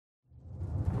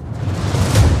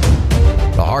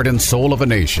heart and soul of a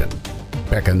nation,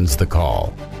 beckons the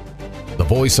call. The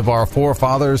voice of our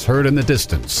forefathers heard in the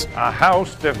distance. A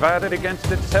house divided against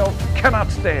itself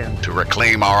cannot stand. To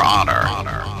reclaim our honor,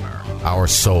 our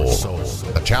soul.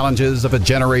 The challenges of a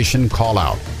generation call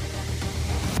out.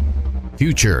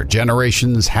 Future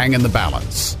generations hang in the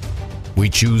balance. We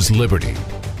choose liberty.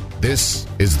 This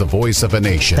is the voice of a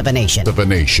nation. Of a nation. Of a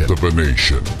nation. Of a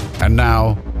nation. And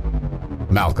now,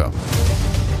 Malcolm.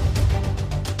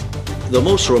 The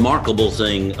most remarkable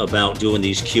thing about doing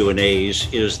these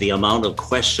Q&As is the amount of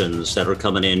questions that are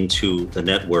coming into the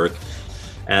network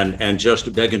and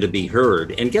just begging to be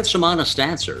heard and get some honest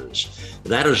answers.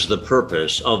 That is the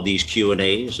purpose of these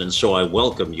Q&As. And so I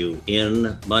welcome you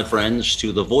in, my friends,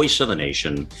 to the voice of a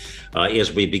nation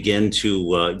as we begin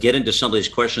to get into some of these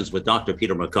questions with Dr.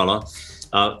 Peter McCullough.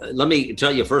 Let me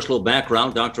tell you first a little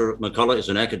background. Dr. McCullough is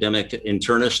an academic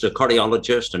internist, a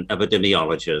cardiologist, and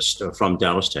epidemiologist from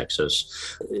Dallas,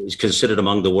 Texas. He's considered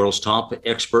among the world's top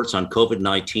experts on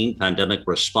COVID-19 pandemic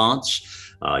response.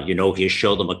 His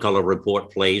show, The McCullough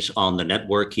Report, plays on the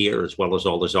network here, as well as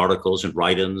all his articles and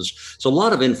write-ins. It's a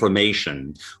lot of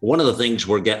information. One of the things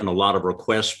we're getting a lot of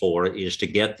requests for is to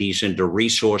get these into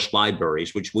resource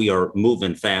libraries, which we are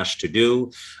moving fast to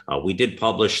do. We did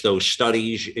publish those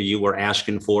studies you were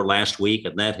asking for last week,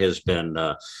 and that has been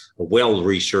well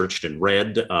researched and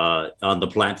read on the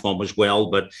platform as well.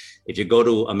 But if you go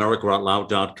to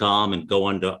AmericaOutloud.com and go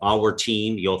under our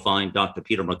team, you'll find Dr.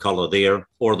 Peter McCullough there,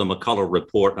 or the McCullough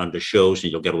Report under shows,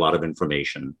 and you'll get a lot of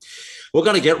information. We're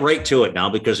going to get right to it now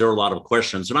because there are a lot of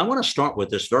questions. And I want to start with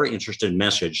this very interesting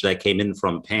message that came in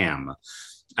from Pam.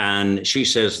 And she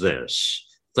says this: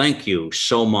 thank you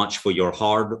so much for your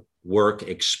hard work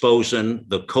exposing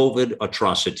the COVID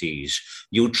atrocities.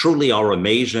 You truly are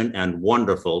amazing and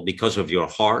wonderful because of your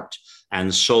heart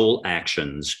and soul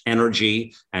actions,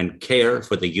 energy, and care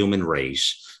for the human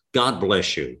race. God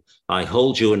bless you. I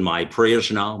hold you in my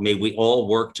prayers now. May we all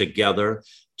work together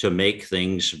to make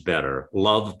things better.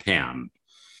 Love, Pam.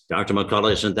 Dr.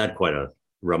 McCullough, isn't that quite a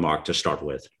remark to start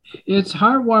with? It's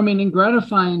heartwarming and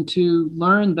gratifying to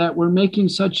learn that we're making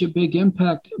such a big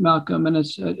impact, Malcolm, and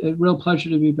it's a real pleasure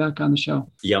to be back on the show.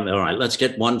 Yeah, all right. Let's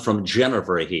get one from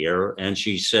Jennifer here. And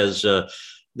she says,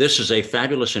 this is a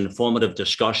fabulous, informative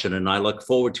discussion, and I look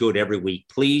forward to it every week.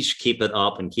 Please keep it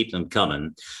up and keep them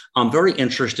coming. I'm very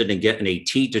interested in getting a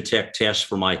T-Detect test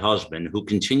for my husband, who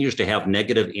continues to have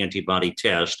negative antibody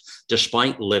tests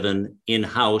despite living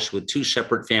in-house with two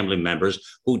separate family members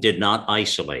who did not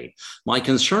isolate. My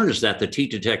concern is that the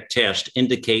T-Detect test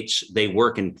indicates they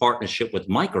work in partnership with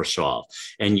Microsoft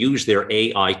and use their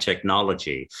AI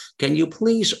technology. Can you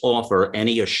please offer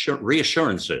any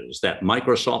reassurances that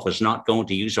Microsoft is not going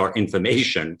to use our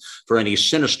information for any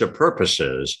sinister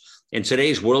purposes? In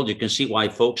today's world, you can see why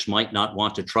folks might not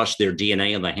want to trust their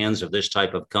DNA in the hands of this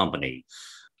type of company.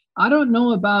 I don't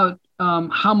know about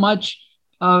how much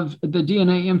of the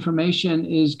DNA information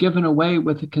is given away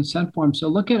with the consent form. So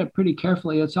look at it pretty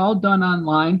carefully. It's all done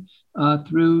online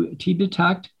through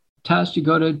T-Detect test. You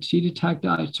go to T-Detect,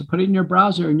 so put it in your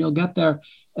browser and you'll get there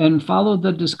and follow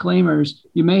the disclaimers.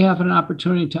 You may have an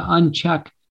opportunity to uncheck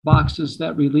boxes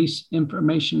that release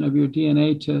information of your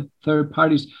DNA to third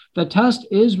parties. The test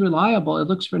is reliable. It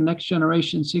looks for next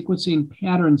generation sequencing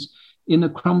patterns in the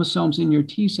chromosomes in your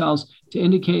T cells to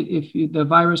indicate if the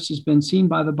virus has been seen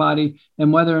by the body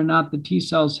and whether or not the T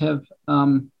cells have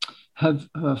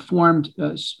formed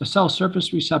cell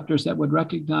surface receptors that would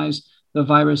recognize the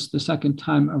virus the second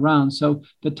time around. So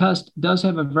the test does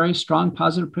have a very strong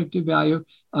positive predictive value.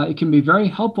 It can be very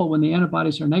helpful when the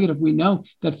antibodies are negative. We know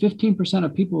that 15%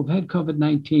 of people who've had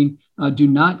COVID-19 do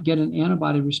not get an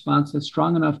antibody response that's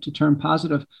strong enough to turn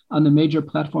positive on the major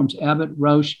platforms, Abbott,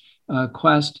 Roche,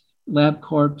 Quest,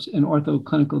 LabCorp, and Ortho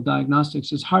Clinical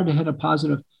Diagnostics. It's hard to hit a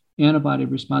positive antibody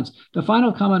response. The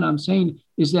final comment I'm saying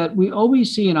is that we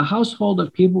always see in a household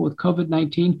of people with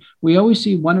COVID-19, we always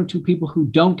see one or two people who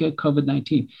don't get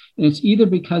COVID-19. And it's either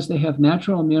because they have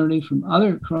natural immunity from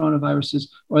other coronaviruses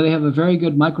or they have a very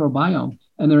good microbiome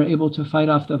and they're able to fight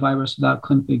off the virus without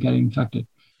clinically getting infected.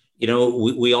 You know,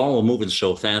 we all are moving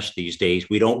so fast these days.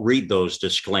 We don't read those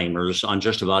disclaimers on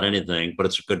just about anything, but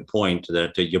it's a good point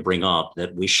that you bring up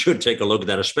that we should take a look at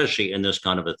that, especially in this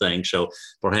kind of a thing. So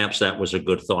perhaps that was a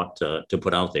good thought to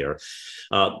put out there.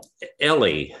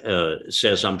 Ellie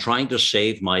says, I'm trying to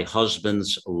save my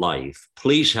husband's life.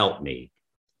 Please help me.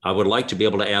 I would like to be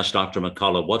able to ask Dr.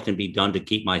 McCullough what can be done to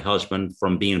keep my husband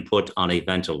from being put on a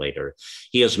ventilator.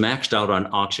 He is maxed out on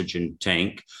oxygen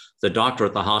tank. The doctor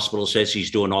at the hospital says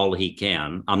he's doing all he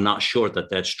can. I'm not sure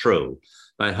that that's true.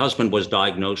 My husband was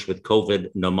diagnosed with COVID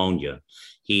pneumonia.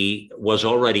 He was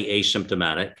already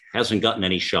asymptomatic, hasn't gotten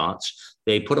any shots.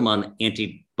 They put him on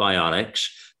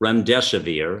antibiotics,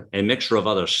 remdesivir, a mixture of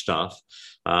other stuff,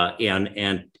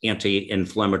 and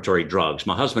anti-inflammatory drugs.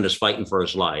 My husband is fighting for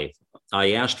his life.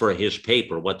 I asked for his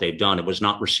paper, what they've done. It was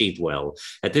not received well.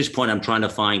 At this point, I'm trying to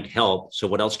find help. So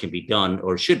what else can be done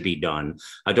or should be done?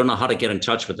 I don't know how to get in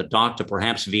touch with the doctor,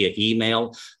 perhaps via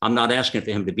email. I'm not asking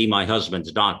for him to be my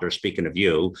husband's doctor, speaking of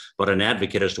you, but an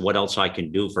advocate as to what else I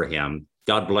can do for him.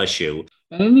 God bless you.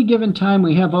 At any given time,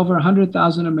 we have over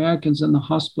 100,000 Americans in the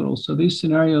hospital. So these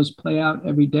scenarios play out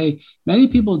every day. Many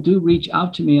people do reach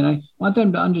out to me, and I want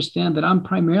them to understand that I'm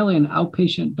primarily an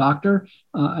outpatient doctor.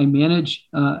 I manage,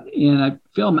 and I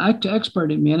feel I'm an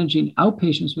expert in managing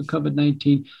outpatients with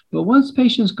COVID-19. But once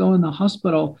patients go in the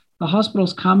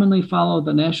hospitals commonly follow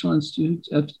the National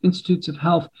Institutes of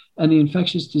Health and the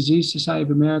Infectious Disease Society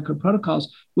of America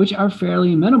protocols, which are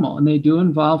fairly minimal, and they do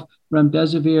involve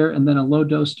remdesivir and then a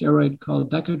low-dose steroid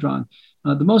called Decadron.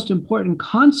 The most important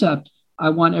concept I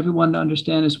want everyone to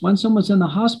understand is when someone's in the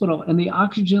hospital and the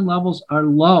oxygen levels are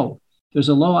low, there's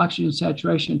a low oxygen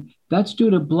saturation, that's due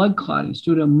to blood clotting, it's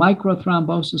due to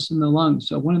microthrombosis in the lungs.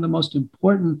 So one of the most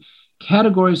important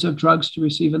categories of drugs to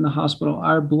receive in the hospital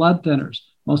are blood thinners,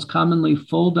 most commonly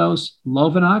full-dose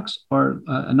Lovenox or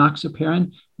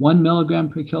enoxaparin, 1 milligram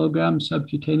per kilogram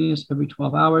subcutaneous every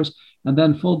 12 hours, and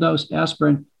then full-dose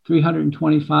aspirin,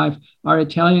 325. Our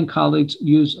Italian colleagues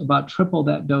use about triple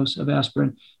that dose of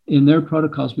aspirin in their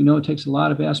protocols. We know it takes a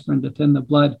lot of aspirin to thin the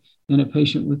blood in a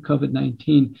patient with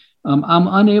COVID-19. I'm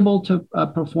unable to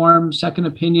perform second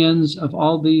opinions of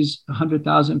all these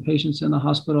 100,000 patients in the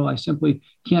hospital. I simply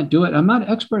can't do it. I'm not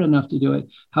expert enough to do it.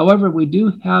 However, we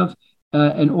do have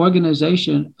an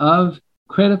organization of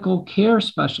critical care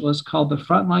specialists called the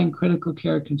Frontline Critical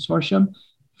Care Consortium.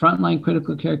 Frontline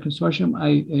Critical Care Consortium,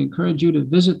 I encourage you to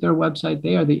visit their website.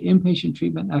 They are the inpatient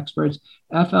treatment experts,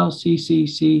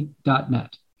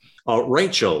 flccc.net.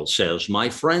 Rachel says, my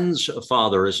friend's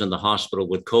father is in the hospital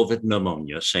with COVID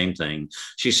pneumonia, same thing.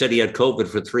 She said he had COVID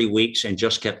for 3 weeks and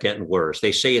just kept getting worse.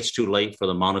 They say it's too late for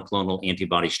the monoclonal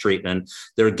antibodies treatment.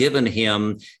 They're giving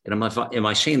him, and am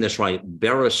I saying this right,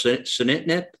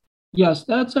 baricitinib? Yes,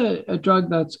 that's a drug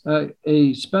that's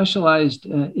a specialized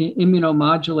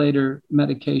immunomodulator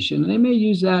medication. And they may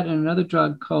use that in another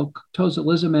drug called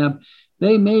tocilizumab.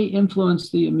 They may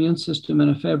influence the immune system in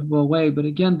a favorable way. But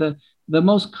again, the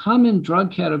most common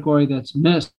drug category that's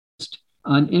missed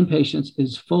on inpatients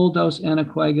is full-dose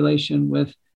anticoagulation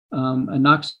with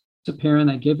enoxaparin.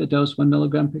 I give the dose 1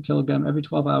 milligram per kilogram every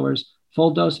 12 hours.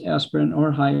 Full-dose aspirin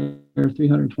or higher,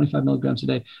 325 milligrams a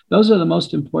day. Those are the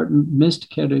most important missed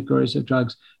categories of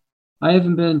drugs. I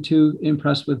haven't been too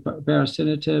impressed with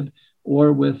baricitinib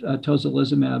or with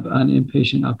tocilizumab on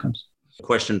inpatient outcomes.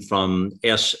 Question from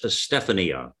S.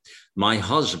 Stephania. My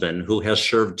husband, who has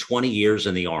served 20 years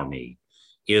in the Army,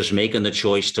 is making the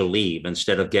choice to leave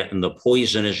instead of getting the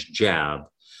poisonous jab.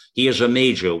 He is a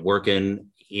major working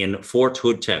in Fort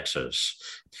Hood, Texas.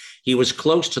 He was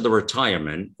close to the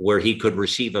retirement where he could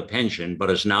receive a pension,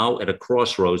 but is now at a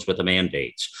crossroads with the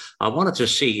mandates. I wanted to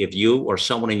see if you or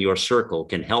someone in your circle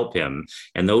can help him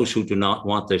and those who do not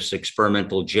want this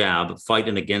experimental jab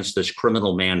fighting against this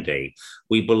criminal mandate.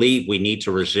 We believe we need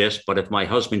to resist, but if my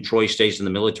husband Troy stays in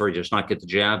the military, does not get the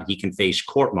jab, he can face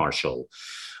court-martial.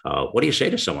 What do you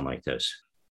say to someone like this?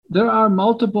 There are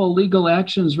multiple legal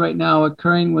actions right now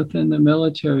occurring within the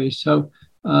military. So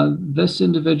this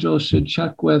individual should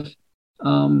check with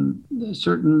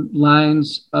certain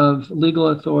lines of legal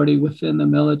authority within the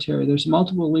military. There's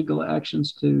multiple legal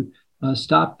actions to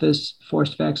stop this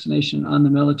forced vaccination on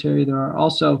the military. There are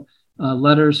also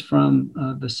letters from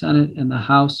the Senate and the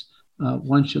House.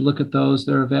 One should look at those.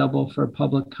 They're available for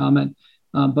public comment.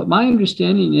 But my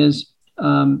understanding is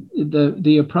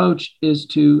the approach is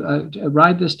to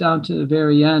ride this down to the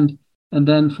very end and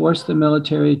then force the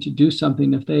military to do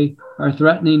something. If they are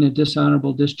threatening a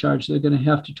dishonorable discharge, they're going to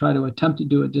have to try to attempt to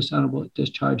do a dishonorable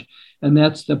discharge. And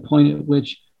that's the point at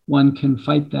which one can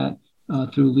fight that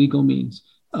through legal means.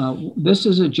 This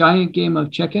is a giant game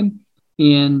of chicken,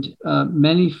 and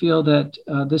many feel that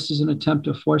this is an attempt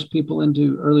to force people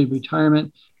into early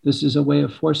retirement. This is a way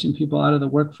of forcing people out of the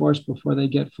workforce before they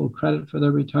get full credit for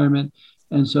their retirement.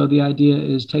 And so the idea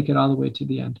is take it all the way to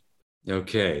the end.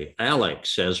 Okay.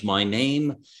 Alex says, my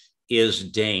name is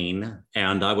Dane,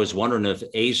 and I was wondering if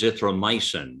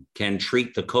azithromycin can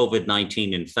treat the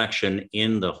COVID-19 infection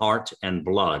in the heart and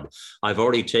blood. I've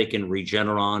already taken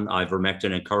Regeneron,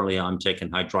 ivermectin, and currently I'm taking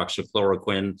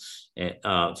hydroxychloroquine and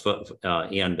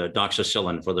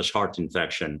doxycycline for this heart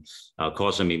infection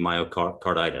causing me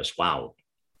myocarditis. Wow.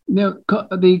 The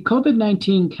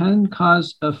COVID-19 can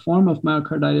cause a form of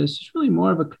myocarditis. It's really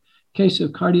more of a case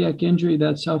of cardiac injury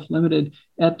that's self-limited.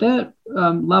 At that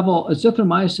level,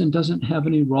 azithromycin doesn't have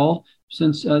any role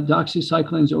since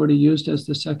doxycycline is already used as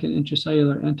the second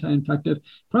intracellular anti-infective.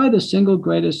 Probably the single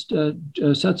greatest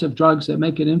sets of drugs that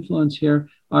make an influence here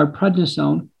are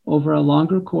prednisone over a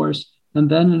longer course, and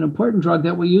then an important drug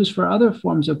that we use for other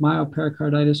forms of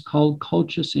myopericarditis called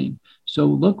colchicine. So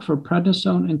look for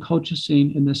prednisone and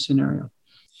colchicine in this scenario.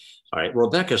 All right.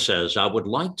 Rebecca says, I would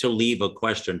like to leave a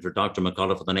question for Dr.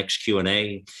 McCullough for the next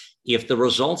Q&A. If the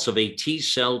results of a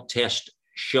T-cell test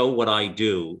show what I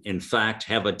do, in fact,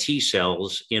 have a T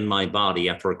cells in my body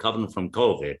after recovering from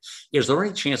COVID, is there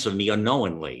any chance of me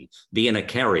unknowingly being a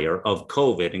carrier of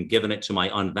COVID and giving it to my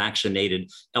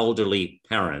unvaccinated elderly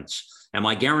parents? Am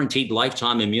I guaranteed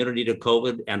lifetime immunity to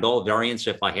COVID and all variants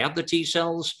if I have the T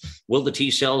cells? Will the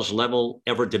T cells level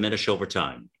ever diminish over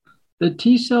time? The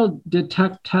T cell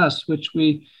detect test, which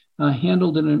we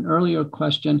handled in an earlier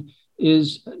question,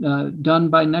 is done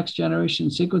by next generation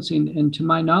sequencing, and to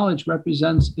my knowledge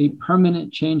represents a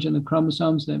permanent change in the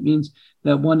chromosomes. That means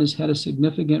that one has had a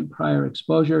significant prior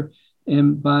exposure,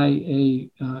 and by a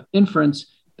inference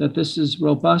that this is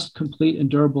robust, complete, and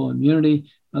durable immunity,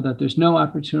 that there's no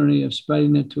opportunity of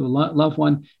spreading it to a loved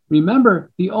one.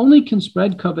 Remember, you only can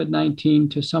spread COVID-19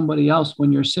 to somebody else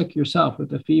when you're sick yourself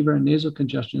with a fever and nasal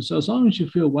congestion. So as long as you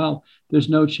feel well, there's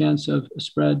no chance of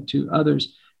spread to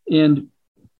others. And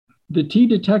the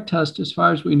T-detect test, as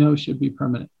far as we know, should be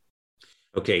permanent.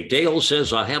 Okay, Dale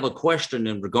says, I have a question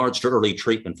in regards to early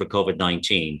treatment for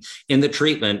COVID-19. In the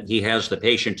treatment, he has the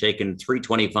patient taking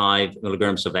 325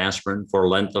 milligrams of aspirin for a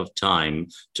length of time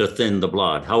to thin the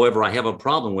blood. However, I have a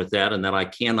problem with that and that I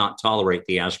cannot tolerate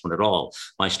the aspirin at all.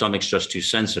 My stomach's just too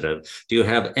sensitive. Do you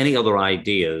have any other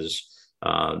ideas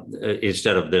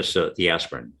instead of this, the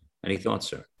aspirin? Any thoughts,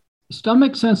 sir?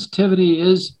 Stomach sensitivity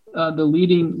is the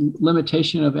leading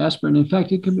limitation of aspirin. In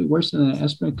fact, it can be worse than that.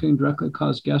 Aspirin can directly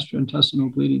cause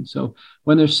gastrointestinal bleeding. So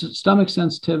when there's stomach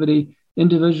sensitivity,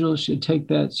 individuals should take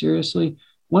that seriously.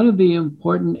 One of the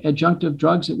important adjunctive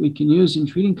drugs that we can use in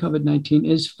treating COVID-19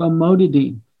 is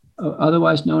famotidine,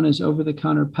 otherwise known as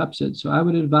over-the-counter Pepcid. So I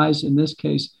would advise in this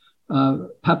case,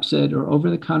 Pepcid or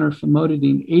over-the-counter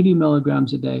famotidine, 80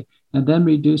 milligrams a day, and then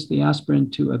reduce the aspirin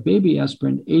to a baby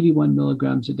aspirin, 81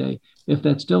 milligrams a day. If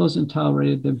that still isn't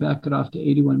tolerated, then back it off to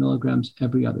 81 milligrams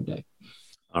every other day.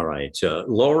 All right.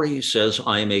 Lori says,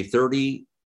 I am a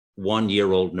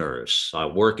 31-year-old nurse. I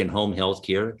work in home health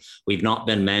care. We've not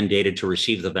been mandated to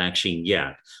receive the vaccine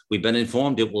yet. We've been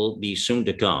informed it will be soon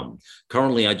to come.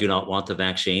 Currently, I do not want the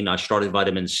vaccine. I started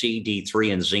vitamin C,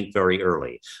 D3, and zinc very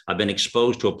early. I've been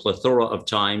exposed to a plethora of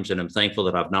times, and I'm thankful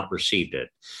that I've not received it.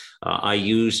 I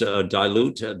use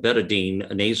dilute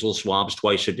betadine nasal swabs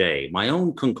twice a day. My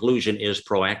own conclusion is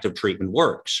proactive treatment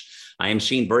works. I am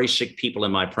seeing very sick people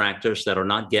in my practice that are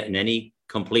not getting any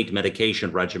complete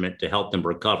medication regimen to help them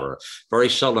recover. Very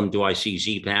seldom do I see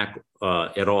Z-Pak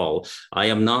at all. I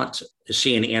am not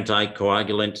seeing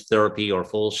anticoagulant therapy or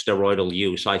full steroidal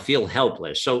use. I feel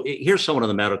helpless. So here's someone in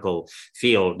the medical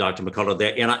field, Dr. McCullough,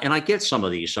 there, and I get some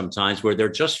of these sometimes where they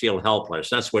just feel helpless.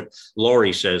 That's what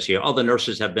Lori says here. Other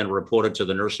nurses have been reported to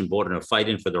the nursing board and are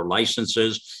fighting for their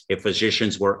licenses if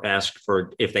physicians were asked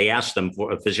for, if they asked them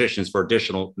for physicians for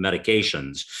additional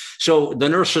medications. So the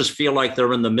nurses feel like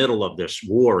they're in the middle of this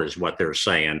war is what they're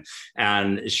saying.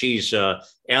 And she's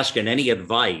asking any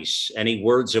advice, any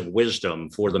words of wisdom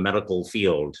for the medical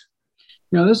field.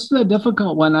 This is a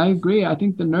difficult one. I agree. I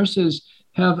think the nurses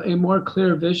have a more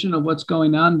clear vision of what's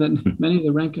going on than many of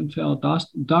the rank and file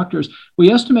doctors. We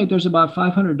estimate there's about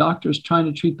 500 doctors trying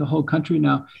to treat the whole country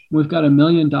now. We've got 1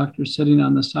 million doctors sitting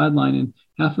on the sideline and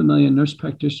 500,000 nurse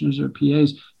practitioners or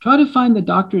PAs. Try to find the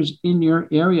doctors in your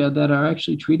area that are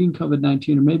actually treating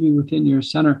COVID-19 or maybe within your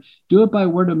center. Do it by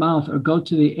word of mouth or go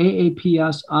to the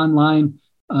AAPS online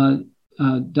 .org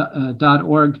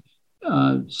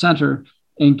center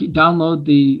and download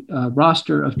the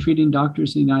roster of treating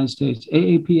doctors in the United States,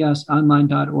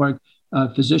 aapsonline.org,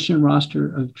 physician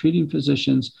roster of treating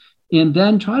physicians, and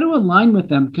then try to align with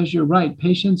them because you're right,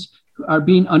 patients are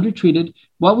being undertreated.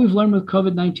 What we've learned with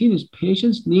COVID-19 is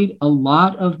patients need a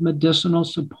lot of medicinal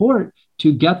support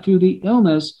to get through the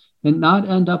illness and not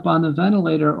end up on the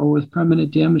ventilator or with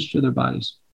permanent damage to their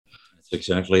bodies. That's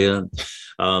exactly it.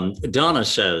 Donna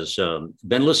says,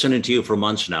 been listening to you for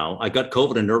months now. I got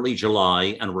COVID in early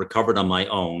July and recovered on my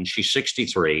own. She's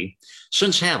 63.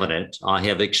 Since having it, I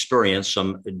have experienced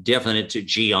some definite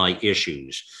GI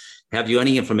issues. Have you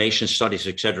any information, studies,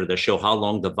 et cetera, that show how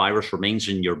long the virus remains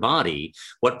in your body?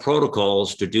 What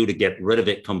protocols to do to get rid of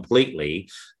it completely?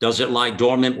 Does it lie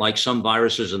dormant like some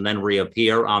viruses and then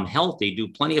reappear? I'm healthy, do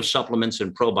plenty of supplements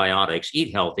and probiotics,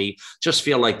 eat healthy, just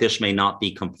feel like this may not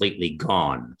be completely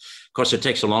gone. Of course, it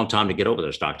takes a long time to get over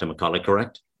this, Dr. McCullough,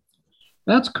 correct?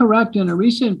 That's correct. In a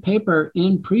recent paper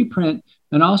in preprint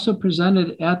and also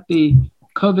presented at the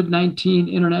COVID-19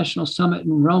 International Summit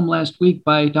in Rome last week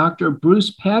by Dr.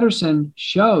 Bruce Patterson,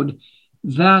 showed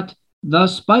that the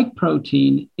spike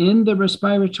protein in the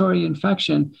respiratory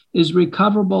infection is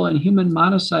recoverable in human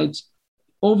monocytes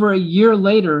over a year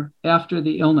later after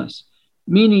the illness,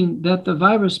 meaning that the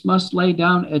virus must lay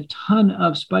down a ton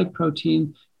of spike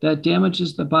protein that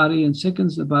damages the body and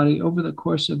sickens the body over the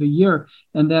course of a year,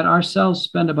 and that our cells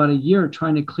spend about a year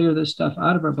trying to clear this stuff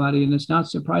out of our body. And it's not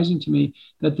surprising to me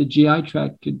that the GI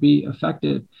tract could be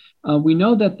affected. We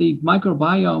know that the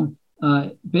microbiome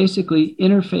basically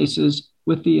interfaces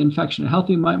with the infection. A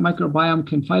healthy microbiome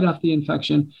can fight off the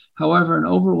infection. However, an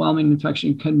overwhelming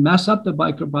infection can mess up the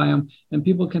microbiome, and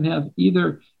people can have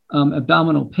either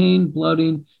abdominal pain,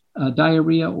 bloating,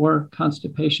 diarrhea, or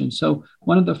constipation. So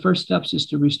one of the first steps is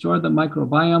to restore the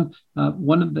microbiome.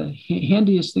 One of the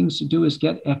handiest things to do is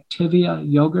get Activia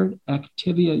yogurt.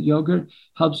 Activia yogurt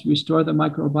helps restore the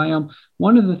microbiome.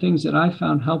 One of the things that I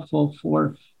found helpful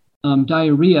for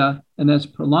diarrhea, and that's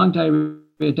prolonged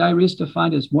diarrhea. Diarrhea is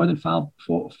defined as more than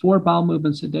four bowel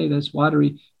movements a day that's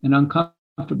watery and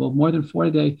uncomfortable, more than 4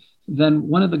 a day. Then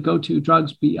one of the go-to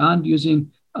drugs beyond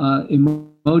using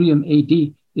Imodium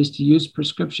AD is to use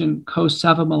prescription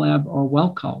cosafalamab or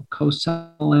Welchol,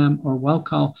 cosafalamab or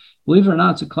Welchol. Believe it or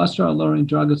not, it's a cholesterol-lowering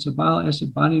drug. It's a bile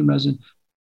acid binding resin,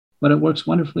 but it works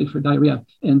wonderfully for diarrhea.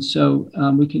 And so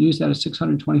we can use that at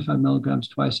 625 milligrams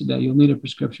twice a day. You'll need a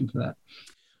prescription for that.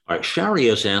 All right, Shari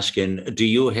is asking, do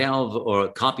you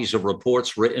have copies of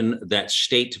reports written that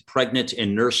state pregnant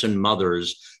and nursing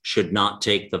mothers should not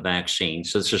take the vaccine?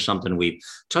 So this is something we've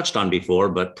touched on before,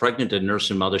 but pregnant and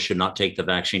nursing mothers should not take the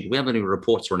vaccine. Do we have any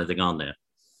reports or anything on that?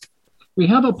 We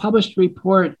have a published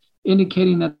report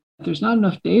indicating that there's not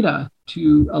enough data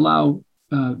to allow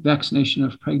vaccination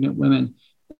of pregnant women.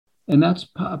 And that's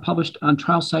published on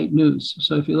Trial Site News.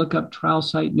 So if you look up Trial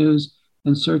Site News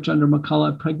and search under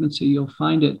McCullough pregnancy, you'll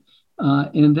find it.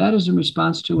 And that is in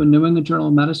response to a New England Journal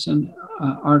of Medicine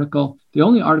article, the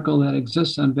only article that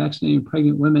exists on vaccinating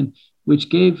pregnant women, which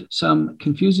gave some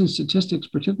confusing statistics,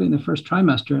 particularly in the first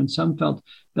trimester. And some felt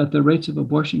that the rates of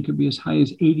abortion could be as high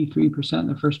as 83% in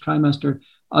the first trimester.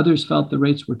 Others felt the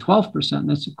rates were 12%. And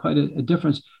that's quite a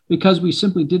difference because we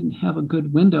simply didn't have a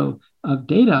good window of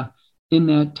data in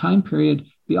that time period.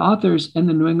 The authors in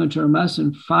the New England Journal of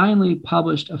Medicine finally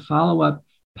published a follow-up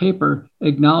paper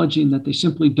acknowledging that they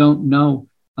simply don't know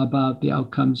about the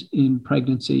outcomes in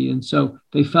pregnancy. And so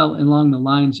they fell along the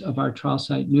lines of our Trial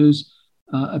Site News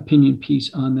opinion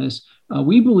piece on this.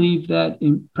 We believe that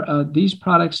these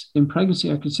products in pregnancy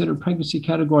are considered pregnancy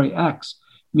category X,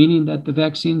 meaning that the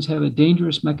vaccines have a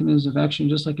dangerous mechanism of action,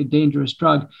 just like a dangerous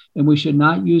drug, and we should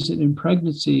not use it in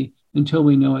pregnancy until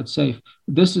we know it's safe.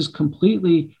 This is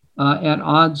completely at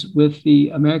odds with the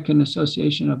American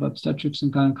Association of Obstetrics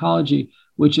and Gynecology,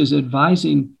 which is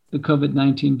advising the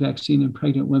COVID-19 vaccine in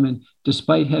pregnant women,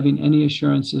 despite having any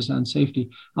assurances on safety.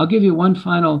 I'll give you one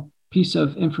final piece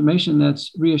of information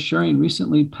that's reassuring.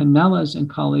 Recently, Pinellas and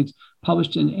colleagues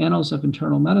published in Annals of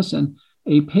Internal Medicine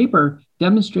a paper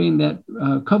demonstrating that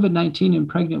COVID-19 in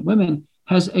pregnant women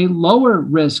has a lower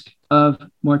risk of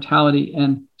mortality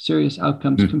and serious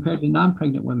outcomes compared to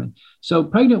non-pregnant women. So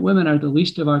pregnant women are the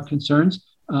least of our concerns.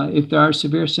 If there are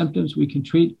severe symptoms, we can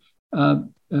treat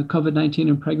COVID-19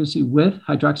 in pregnancy with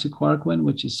hydroxychloroquine,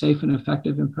 which is safe and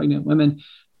effective in pregnant women,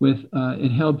 with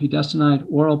inhaled budesonide,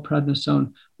 oral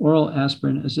prednisone, oral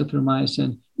aspirin,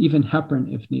 azithromycin, even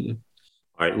heparin if needed.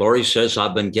 All right, Lori says,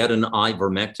 I've been getting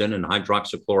ivermectin and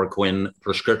hydroxychloroquine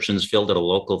prescriptions filled at a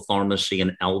local pharmacy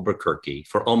in Albuquerque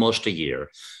for almost a year.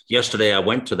 Yesterday, I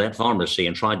went to that pharmacy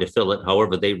and tried to fill it.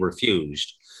 However, they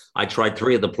refused. I tried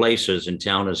 3 of the places in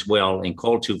town as well and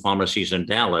called 2 pharmacies in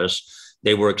Dallas.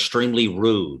 They were extremely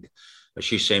rude.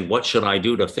 She's saying, what should I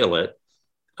do to fill it?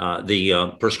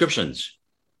 The prescriptions.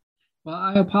 Well,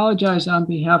 I apologize on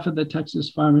behalf of the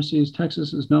Texas pharmacies.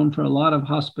 Texas is known for a lot of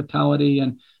hospitality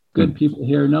and good people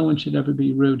here. No one should ever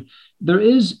be rude. There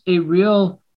is a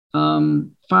real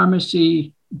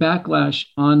pharmacy backlash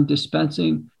on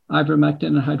dispensing ivermectin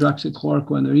and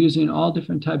hydroxychloroquine. They're using all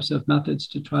different types of methods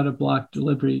to try to block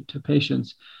delivery to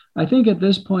patients. I think at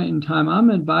this point in time,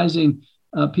 I'm advising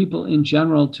people in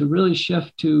general to really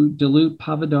shift to dilute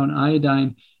povidone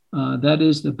iodine. That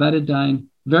is the betadine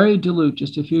very dilute,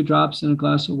 just a few drops in a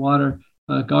glass of water.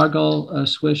 Gargle,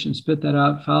 swish, and spit that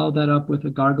out. Follow that up with a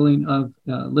gargling of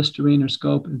Listerine or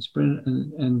Scope and spit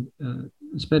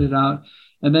it out.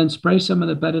 And then spray some of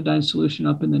the betadine solution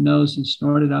up in the nose and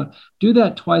snort it out. Do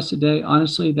that twice a day.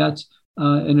 Honestly, that's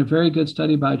in a very good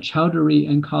study by Chowdhury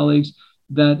and colleagues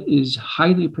that is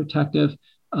highly protective.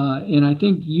 And I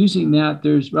think using that,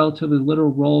 there's relatively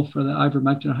little role for the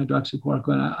ivermectin or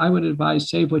hydroxychloroquine. I would advise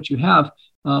save what you have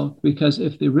because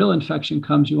if the real infection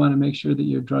comes, you want to make sure that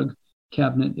your drug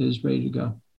cabinet is ready to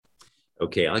go.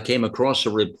 Okay, I came across a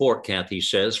report, Kathy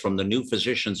says, from the New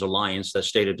Physicians Alliance that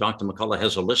stated Dr. McCullough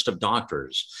has a list of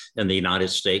doctors in the United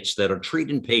States that are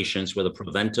treating patients with a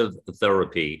preventive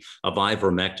therapy of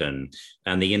ivermectin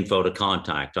and the info to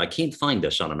contact. I can't find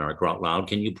this on America Out Loud.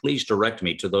 Can you please direct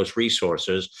me to those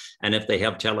resources and if they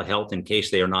have telehealth in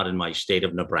case they are not in my state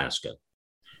of Nebraska?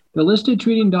 The list of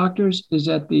treating doctors is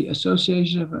at the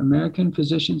Association of American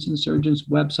Physicians and Surgeons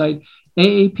website,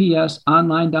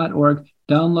 aapsonline.org.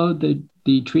 Download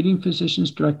the treating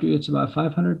physicians directory. It's about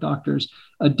 500 doctors.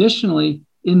 Additionally,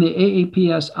 in the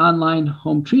AAPS online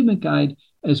home treatment guide,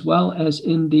 as well as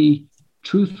in the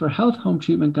Truth for Health home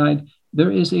treatment guide,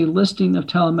 there is a listing of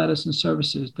telemedicine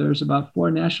services. There's about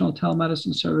 4 national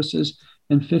telemedicine services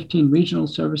and 15 regional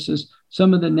services.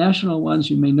 Some of the national ones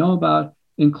you may know about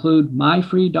include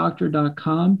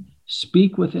myfreedoctor.com,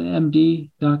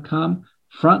 speakwithanmd.com,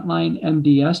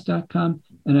 frontlinemds.com,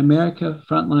 and America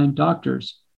Frontline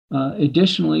Doctors.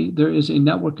 Additionally, there is a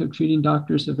network of treating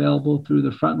doctors available through the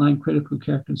Frontline Critical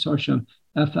Care Consortium,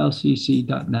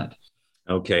 flcc.net.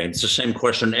 Okay, it's the same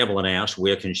question Evelyn asked.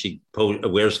 Where can she post?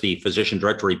 Where's the physician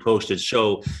directory posted?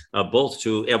 So both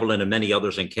to Evelyn and many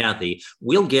others and Kathy,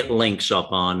 we'll get links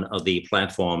up on the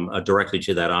platform directly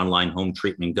to that online home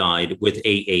treatment guide with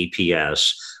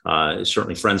AAPS.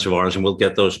 Certainly friends of ours, and we'll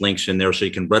get those links in there so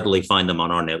you can readily find them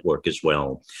on our network as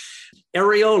well.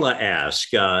 Ariola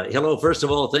asks, hello, first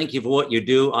of all, thank you for what you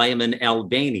do. I am in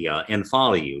Albania and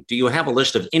follow you. Do you have a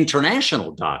list of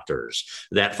international doctors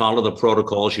that follow the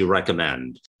protocols you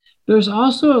recommend? There's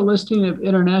also a listing of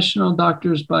international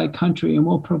doctors by country, and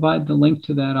we'll provide the link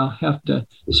to that. I'll have to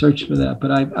search for that,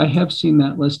 but I have seen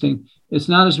that listing. It's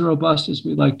not as robust as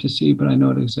we'd like to see, but I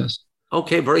know it exists.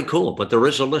 Okay, very cool. But there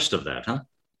is a list of that, huh?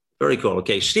 Very cool.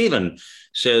 Okay. Stephen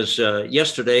says,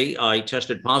 yesterday I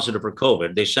tested positive for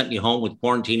COVID. They sent me home with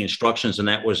quarantine instructions and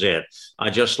that was it.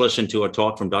 I just listened to a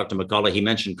talk from Dr. McCullough. He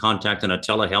mentioned contacting a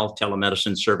telehealth,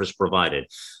 telemedicine service provided.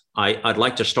 I'd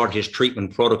like to start his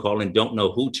treatment protocol and don't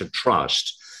know who to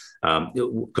trust.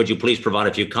 Could you please provide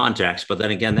a few contacts? But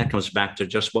then again, that comes back to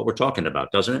just what we're talking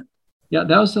about, doesn't it? Yeah,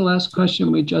 that was the last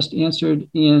question we just answered,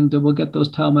 and we'll get those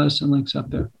telemedicine links up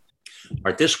there. All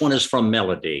right, this one is from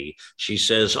Melody. She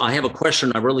says, I have a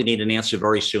question. I really need an answer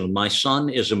very soon. My son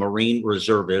is a Marine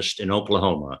reservist in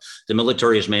Oklahoma. The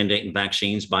military is mandating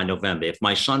vaccines by November. If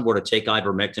my son were to take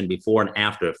ivermectin before and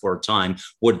after for a time,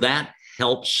 would that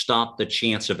help stop the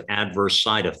chance of adverse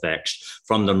side effects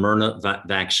from the Myrna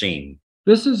vaccine?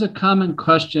 This is a common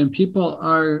question. People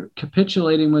are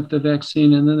capitulating with the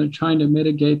vaccine and then they're trying to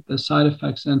mitigate the side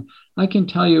effects. And I can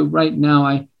tell you right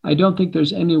now, I don't think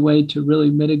there's any way to really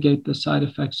mitigate the side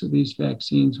effects of these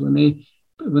vaccines. When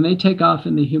they take off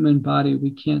in the human body,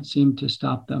 we can't seem to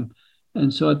stop them.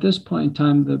 And so at this point in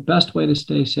time, the best way to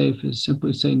stay safe is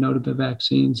simply say no to the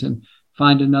vaccines and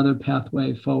find another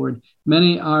pathway forward.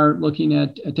 Many are looking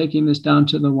at taking this down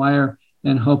to the wire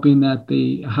and hoping that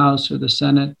the House or the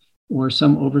Senate or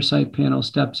some oversight panel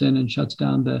steps in and shuts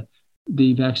down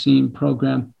the vaccine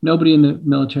program. Nobody in the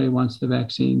military wants the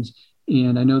vaccines.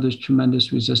 And I know there's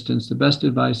tremendous resistance. The best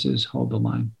advice is hold the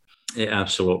line. Yeah,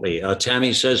 absolutely.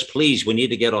 Tammy says, please, we need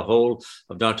to get a hold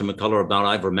of Dr. McCullough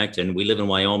about ivermectin. We live in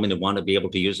Wyoming and want to be able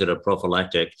to use it as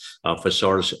prophylactic for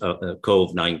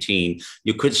SARS-CoV-19.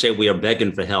 You could say we are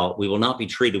begging for help. We will not be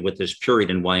treated with this period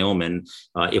in Wyoming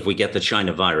if we get the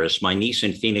China virus. My niece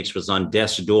in Phoenix was on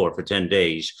death's door for 10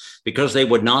 days because they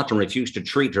would not and refused to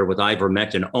treat her with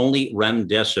ivermectin, only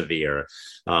remdesivir.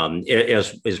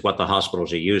 Is what the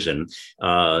hospitals are using.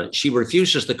 She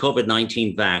refuses the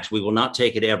COVID-19 vax. We will not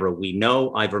take it ever. We know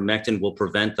ivermectin will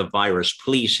prevent the virus.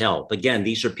 Please help. Again,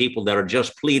 these are people that are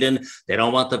just pleading. They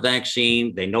don't want the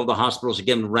vaccine. They know the hospitals are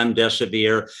giving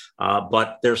remdesivir,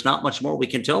 but there's not much more we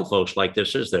can tell folks like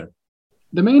this, is there?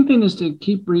 The main thing is to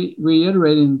keep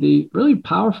reiterating the really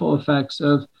powerful effects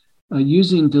of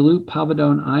using dilute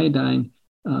povidone iodine.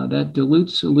 That dilute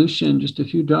solution, just a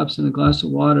few drops in a glass of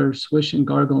water, swish and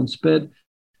gargle and spit,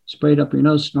 spray it up your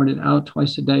nose, snort it out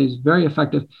twice a day is very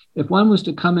effective. If one was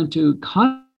to come into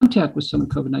contact with someone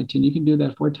with COVID-19, you can do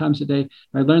that 4 times a day.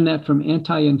 I learned that from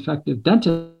anti-infective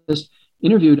dentists,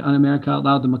 interviewed on America Out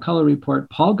Loud, the McCullough Report,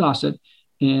 Paul Gossett.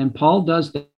 And Paul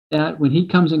does that when he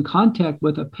comes in contact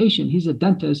with a patient. He's a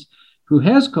dentist who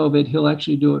has COVID. He'll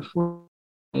actually do it for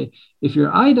you. If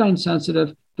you're iodine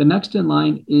sensitive, the next in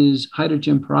line is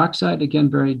hydrogen peroxide, again,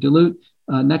 very dilute.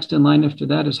 Next in line after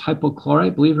that is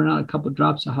hypochlorite. Believe it or not, a couple of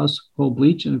drops of household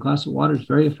bleach in a glass of water is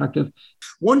very effective.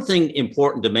 One thing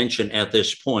important to mention at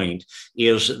this point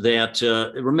is that,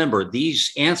 remember,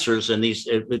 these answers and these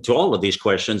to all of these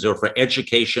questions are for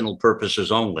educational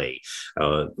purposes only.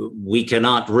 We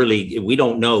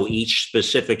don't know each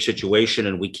specific situation,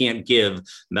 and we can't give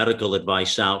medical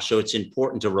advice out. So it's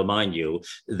important to remind you,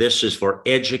 this is for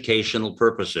educational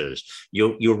purposes.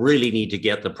 You really need to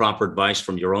get the proper advice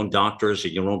from your own doctors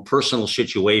in your own personal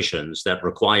situations that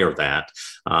require that.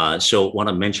 So I want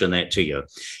to mention that to you.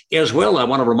 As well, I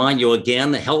want to remind you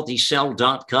again,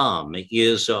 healthycell.com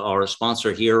is our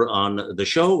sponsor here on the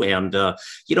show. And,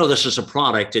 this is a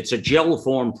product. It's a gel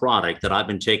form product that I've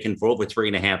been taking for over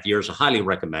 3.5 years. I highly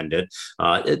recommend it.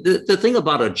 The thing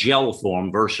about a gel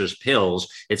form versus pills,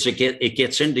 it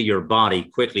gets into your body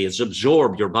quickly. It's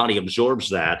absorbed. Your body absorbs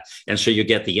that. And so you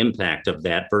get the impact of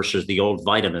that versus the old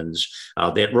vitamins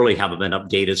that really haven't been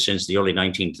updated since the early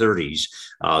 1930s.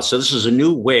 So this is a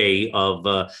new way of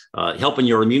helping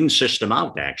your immune system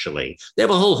out, actually. They have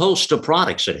a whole host of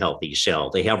products at Healthy Cell.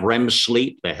 They have REM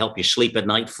sleep that help you sleep at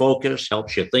night, focus,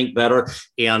 helps you think better,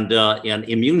 and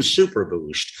Immune Super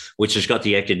Boost, which has got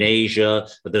the echinacea,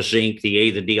 the zinc, the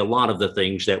A, the D, a lot of the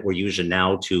things that we're using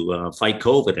now to fight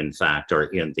COVID, in fact, are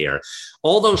in there.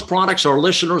 All those products, our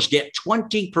listeners get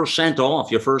 20%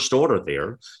 off your first order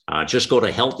there. Just go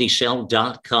to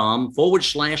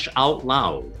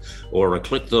healthycell.com/outloud or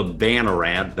click the banner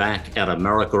ad back at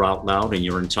America Out Loud, and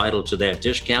you're entitled to that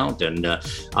discount. And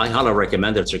I highly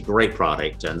recommend it. It's a great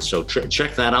product. And so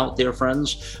check that out there,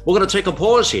 friends. We're going to take a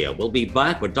pause here. We'll be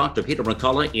back with Dr. Peter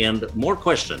McCullough and more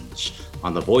questions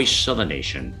on the Voice of a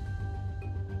Nation.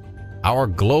 Our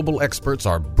global experts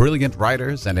are brilliant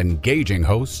writers and engaging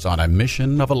hosts on a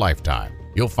mission of a lifetime.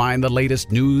 You'll find the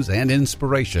latest news and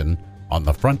inspiration on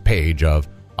the front page of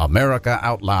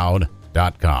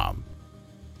AmericaOutloud.com.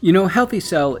 Healthy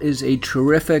Cell is a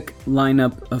terrific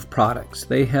lineup of products.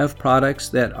 They have products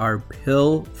that are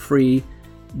pill-free,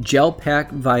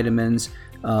 gel-packed vitamins.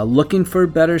 Looking for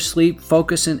better sleep,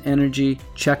 focus, and energy?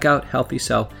 Check out Healthy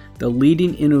Cell, the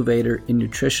leading innovator in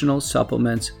nutritional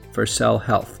supplements for cell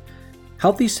health.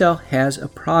 Healthy Cell has a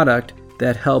product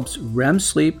that helps REM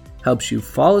sleep, helps you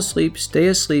fall asleep, stay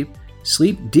asleep,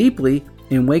 sleep deeply,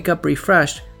 and wake up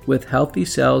refreshed with Healthy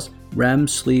Cell's REM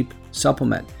sleep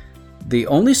supplement. The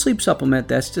only sleep supplement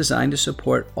that's designed to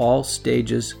support all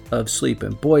stages of sleep.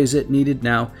 And boy, is it needed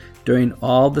now during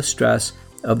all the stress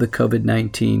of the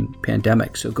COVID-19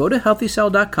 pandemic. So go to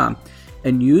healthycell.com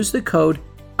and use the code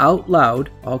OUTLOUD,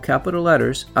 all capital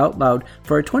letters, OUTLOUD,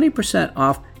 for a 20%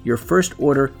 off your first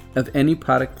order of any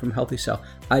product from Healthy Cell.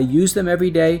 I use them every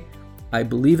day. I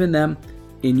believe in them,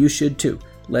 and you should too.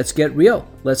 Let's get real.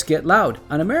 Let's get loud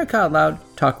on America Out Loud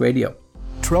Talk Radio.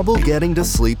 Trouble getting to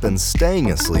sleep and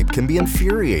staying asleep can be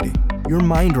infuriating. Your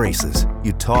mind races.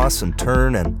 You toss and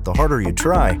turn, and the harder you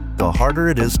try, the harder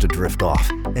it is to drift off.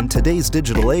 And today's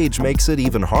digital age makes it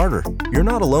even harder. You're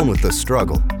not alone with this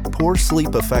struggle. Poor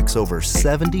sleep affects over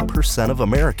 70% of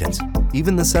Americans.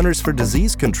 Even the Centers for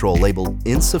Disease Control labeled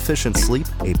insufficient sleep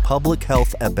a public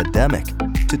health epidemic.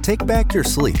 To take back your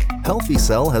sleep, Healthy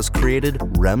Cell has created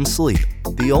REM Sleep,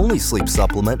 the only sleep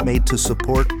supplement made to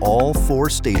support all 4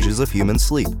 stages of human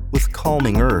sleep, with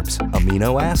calming herbs,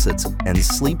 amino acids, and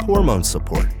sleep hormone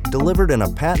support, delivered in a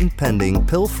patent-pending,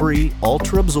 pill-free,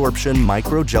 ultra-absorption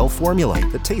microgel formula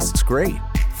that tastes great.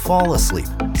 Fall asleep,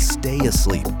 stay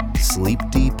asleep, sleep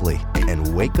deeply,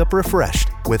 and wake up refreshed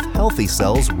with Healthy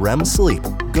Cell's REM Sleep.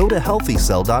 Go to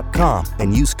healthycell.com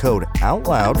and use code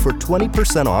OUTLOUD for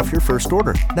 20% off your first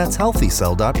order. That's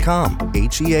healthycell.com,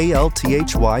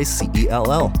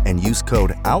 HEALTHYCELL, and use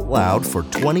code OUTLOUD for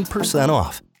 20%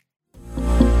 off.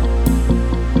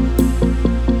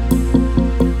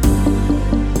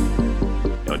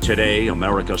 Today,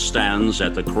 America stands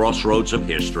at the crossroads of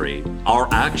history. Our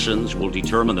actions will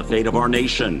determine the fate of our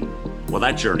nation. Well,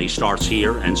 that journey starts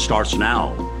here and starts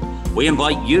now. We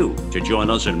invite you to join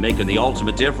us in making the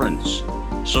ultimate difference.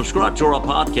 Subscribe to our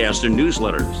podcast and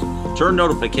newsletters. Turn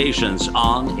notifications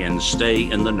on and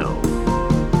stay in the know.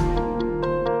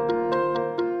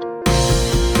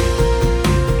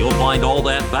 You'll find all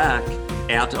that back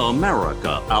at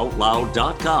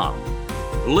AmericaOutloud.com.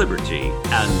 Liberty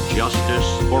and justice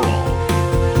for all.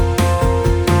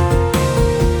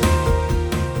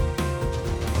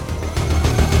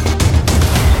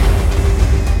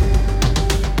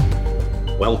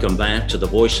 Welcome back to the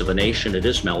Voice of the Nation. It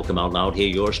is Malcolm Out Loud here,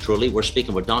 yours truly. We're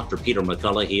speaking with Dr. Peter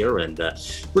McCullough here and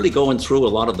really going through a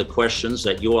lot of the questions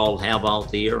that you all have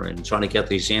out there and trying to get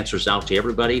these answers out to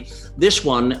everybody. This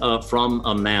one from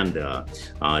Amanda.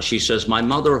 She says, my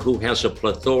mother, who has a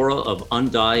plethora of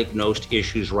undiagnosed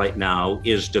issues right now,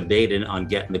 is debating on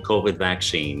getting the COVID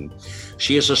vaccine.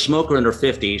 She is a smoker in her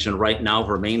 50s, and right now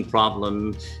her main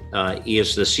problem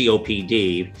is the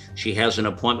COPD. She has an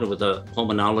appointment with a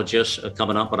pulmonologist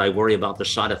coming up, but I worry about the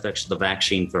side effects of the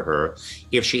vaccine for her.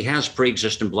 If she has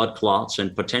pre-existing blood clots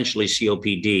and potentially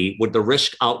COPD, would the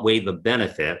risk outweigh the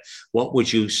benefit? What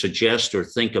would you suggest or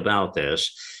think about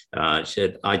this?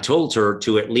 Said, I told her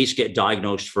to at least get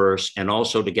diagnosed first and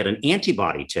also to get an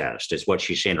antibody test, is what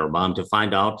she's saying to her mom, to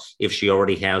find out if she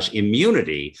already has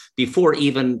immunity before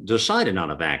even deciding on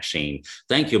a vaccine.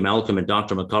 Thank you, Malcolm and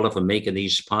Dr. McCullough, for making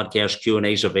these podcast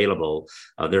Q&As available.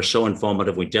 They're so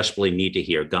informative. We desperately need to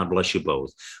hear. God bless you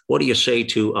both. What do you say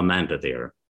to Amanda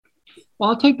there? Well,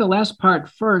 I'll take the last part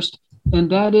first,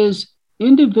 and that is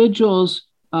individuals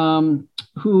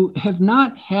who have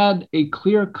not had a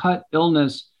clear-cut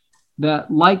illness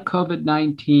that like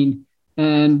COVID-19,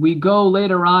 and we go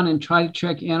later on and try to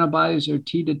check antibodies or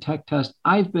T-detect test,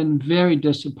 I've been very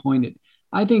disappointed.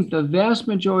 I think the vast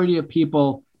majority of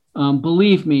people,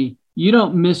 believe me, you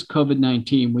don't miss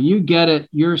COVID-19. When you get it,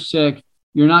 you're sick,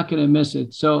 you're not going to miss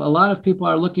it. So a lot of people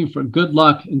are looking for good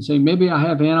luck and saying, maybe I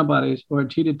have antibodies or a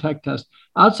T-detect test.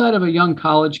 Outside of a young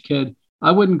college kid, I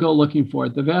wouldn't go looking for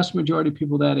it. The vast majority of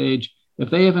people that age,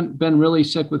 if they haven't been really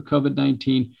sick with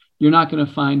COVID-19, you're not going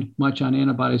to find much on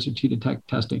antibodies or T-detect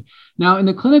testing. Now, in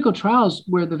the clinical trials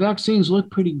where the vaccines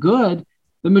look pretty good,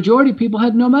 the majority of people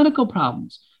had no medical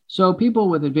problems. So people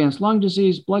with advanced lung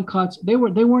disease, blood clots, they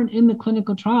weren't in the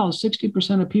clinical trials.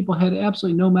 60% of people had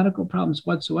absolutely no medical problems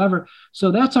whatsoever. So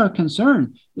that's our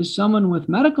concern, is someone with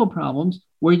medical problems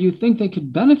where you think they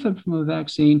could benefit from a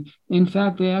vaccine. In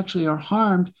fact, they actually are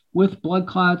harmed with blood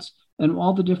clots and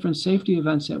all the different safety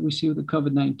events that we see with the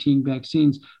COVID-19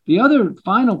 vaccines. The other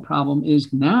final problem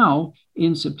is now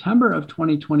in September of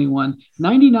 2021,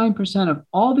 99% of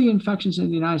all the infections in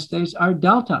the United States are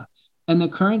Delta, and the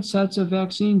current sets of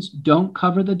vaccines don't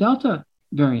cover the Delta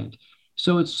variant.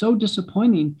 So it's so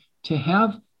disappointing to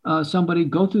have somebody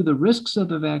go through the risks of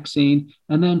the vaccine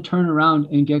and then turn around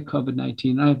and get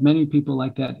COVID-19. I have many people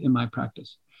like that in my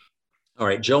practice. All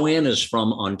right. Joanne is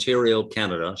from Ontario,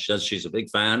 Canada. She says she's a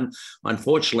big fan.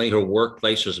 Unfortunately, her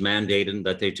workplace is mandating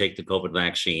that they take the COVID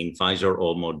vaccine. Pfizer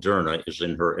or Moderna is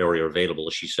in her area available,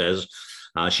 she says.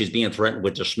 She's being threatened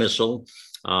with dismissal.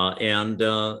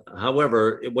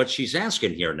 However, what she's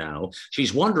asking here now,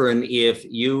 she's wondering if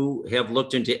you have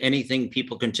looked into anything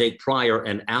people can take prior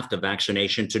and after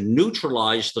vaccination to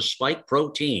neutralize the spike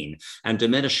protein and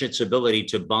diminish its ability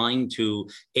to bind to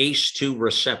ACE2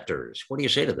 receptors. What do you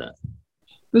say to that?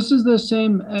 This is the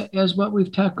same as what we've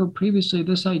tackled previously,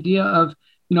 this idea of,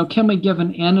 can we give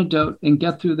an antidote and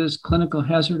get through this clinical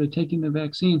hazard of taking the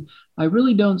vaccine? I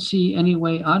really don't see any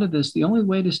way out of this. The only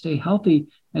way to stay healthy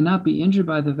and not be injured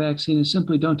by the vaccine is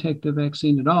simply don't take the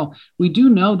vaccine at all. We do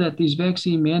know that these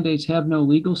vaccine mandates have no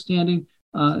legal standing,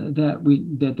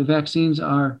 that the vaccines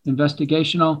are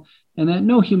investigational, and that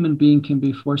no human being can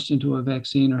be forced into a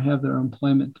vaccine or have their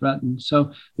employment threatened.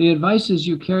 So the advice is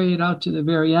you carry it out to the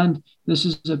very end. This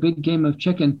is a big game of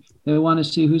chicken. They want to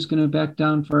see who's going to back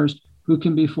down first, who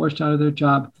can be forced out of their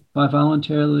job by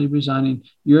voluntarily resigning.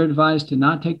 You're advised to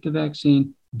not take the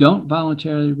vaccine, don't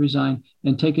voluntarily resign,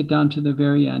 and take it down to the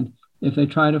very end. If they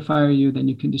try to fire you, then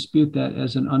you can dispute that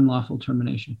as an unlawful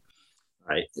termination.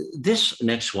 Right. This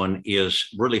next one is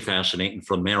really fascinating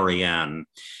from Marianne,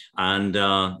 and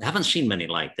haven't seen many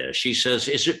like this. She says,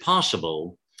 is it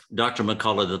possible, Dr.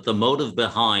 McCullough, that the motive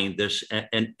behind this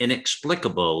an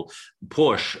inexplicable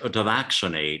push to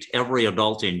vaccinate every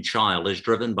adult and child is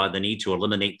driven by the need to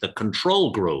eliminate the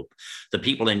control group? The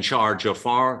people in charge are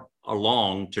far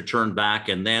along to turn back,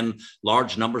 and then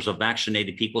large numbers of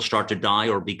vaccinated people start to die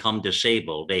or become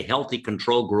disabled. A healthy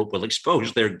control group will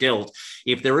expose their guilt.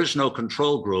 If there is no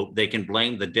control group, they can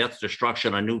blame the death,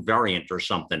 destruction, a new variant or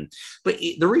something. But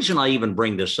the reason I even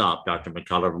bring this up, Dr.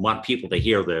 McCullough, and want people to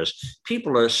hear this,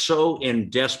 people are so in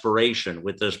desperation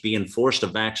with this being forced to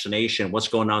vaccination, what's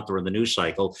going out there in the news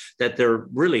cycle, that they're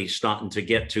really starting to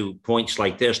get to points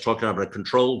like this, talking about a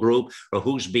control group or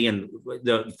who's being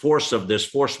the force of this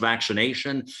forced vaccination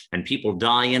and people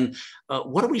dying.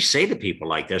 What do we say to people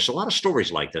like this? A lot of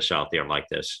stories like this out there like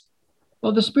this.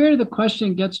 Well, the spirit of the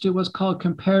question gets to what's called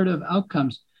comparative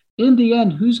outcomes. In the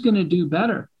end, who's going to do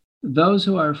better? Those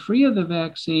who are free of the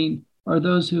vaccine or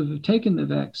those who have taken the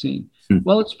vaccine?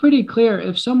 Well, it's pretty clear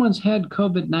if someone's had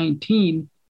COVID-19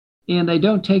 and they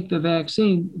don't take the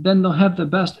vaccine, then they'll have the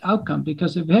best outcome,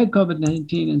 because if they had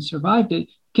COVID-19 and survived it,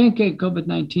 can't get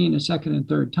COVID-19 a second and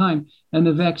third time, and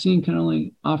the vaccine can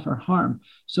only offer harm.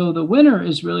 So the winner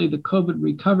is really the COVID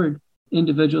recovered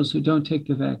individuals who don't take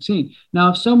the vaccine.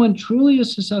 Now, if someone truly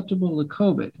is susceptible to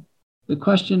COVID, the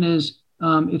question is,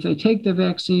 if they take the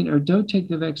vaccine or don't take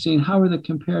the vaccine, how are the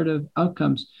comparative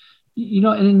outcomes? And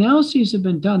analyses have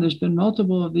been done. There's been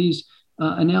multiple of these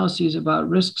analyses about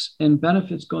risks and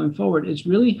benefits going forward. It's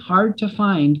really hard to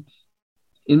find,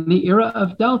 in the era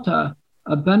of Delta,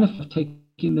 a benefit of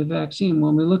taking the vaccine.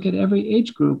 When we look at every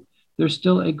age group, there's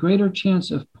still a greater chance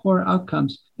of poor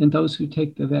outcomes in those who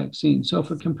take the vaccine. So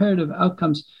for comparative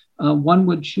outcomes, one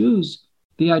would choose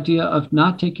the idea of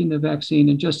not taking the vaccine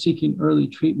and just seeking early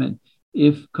treatment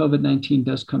if COVID-19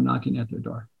 does come knocking at their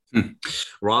door.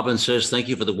 Robin says, thank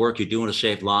you for the work you're doing to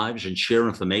save lives and share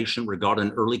information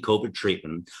regarding early COVID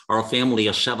treatment. Our family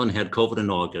of 7 had COVID in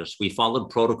August. We followed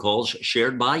protocols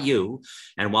shared by you.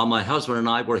 And while my husband and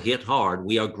I were hit hard,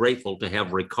 we are grateful to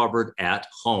have recovered at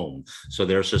home. So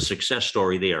there's a success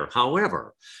story there.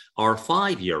 However, our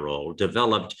 5-year-old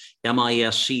developed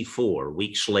MIS-C 4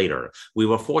 weeks later. We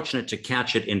were fortunate to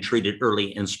catch it and treat it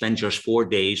early and spend just 4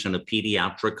 days in a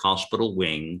pediatric hospital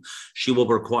wing. She will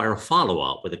require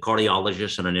follow-up with a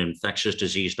cardiologist and an infectious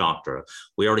disease doctor.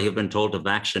 We already have been told to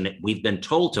vaccinate. We've been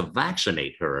told to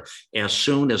vaccinate her as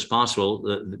soon as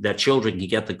possible, that children can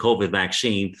get the COVID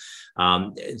vaccine.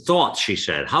 Thoughts, she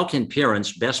said, how can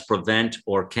parents best prevent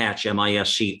or catch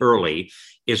MIS-C early?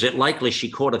 Is it likely she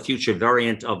caught a future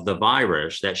variant of the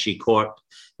virus that she caught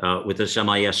with this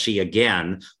MIS-C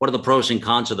again? What are the pros and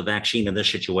cons of the vaccine in this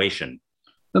situation?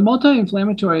 The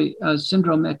multi-inflammatory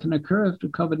syndrome that can occur after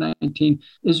COVID-19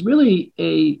 is really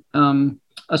a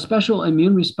special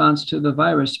immune response to the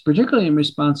virus, particularly in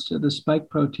response to the spike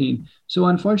protein. So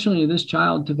unfortunately, this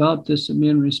child developed this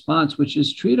immune response, which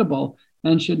is treatable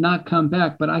and should not come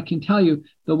back. But I can tell you,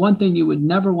 the one thing you would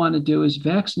never want to do is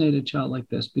vaccinate a child like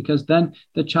this, because then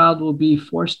the child will be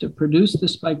forced to produce the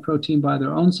spike protein by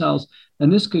their own cells,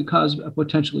 and this could cause a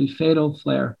potentially fatal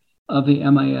flare of the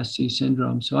MIS-C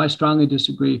syndrome. So I strongly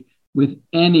disagree with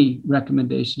any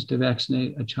recommendations to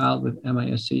vaccinate a child with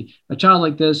MIS-C. A child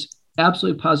like this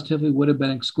absolutely positively would have been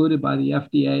excluded by the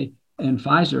FDA and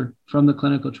Pfizer from the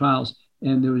clinical trials,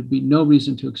 and there would be no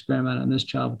reason to experiment on this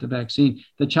child with the vaccine.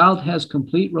 The child has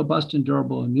complete, robust, and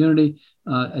durable immunity.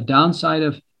 A downside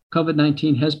of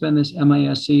COVID-19 has been this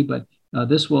MIS-C, but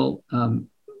this will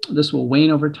wane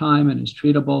over time and is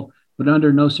treatable, but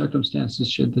under no circumstances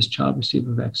should this child receive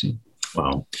a vaccine.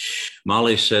 Wow.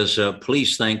 Molly says,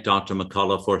 please thank Dr.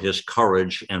 McCullough for his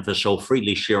courage and for so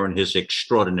freely sharing his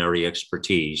extraordinary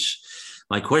expertise.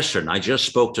 My question, I just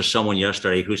spoke to someone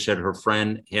yesterday who said her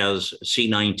friend has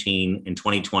C19 in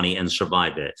 2020 and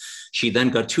survived it. She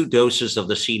then got 2 doses of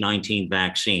the C19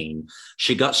 vaccine.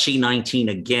 She got C19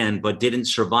 again, but didn't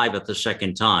survive it the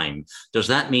second time. Does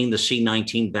that mean the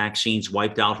C19 vaccines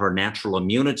wiped out her natural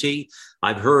immunity?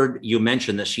 I've heard you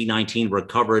mention that C19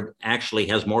 recovered actually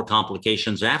has more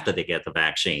complications after they get the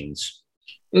vaccines.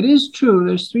 It is true.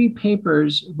 There's 3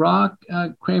 papers, Rock,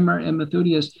 Kramer, and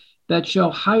Mathias, that show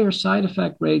higher side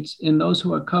effect rates in those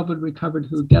who are COVID recovered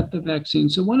who get the vaccine.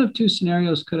 So one of 2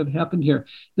 scenarios could have happened here.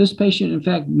 This patient, in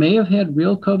fact, may have had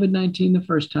real COVID-19 the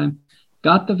first time,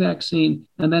 got the vaccine,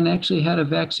 and then actually had a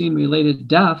vaccine-related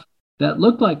death that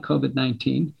looked like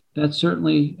COVID-19. That's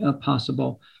certainly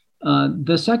possible.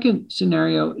 The second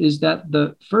scenario is that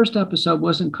the first episode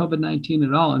wasn't COVID-19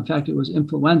 at all. In fact, it was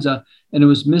influenza, and it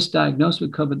was misdiagnosed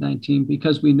with COVID-19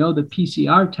 because we know the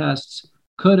PCR tests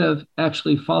could have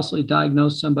actually falsely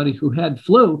diagnosed somebody who had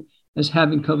flu as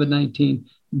having COVID-19.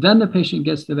 Then the patient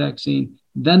gets the vaccine.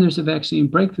 Then there's a vaccine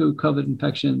breakthrough COVID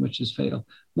infection, which is fatal.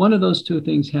 One of those 2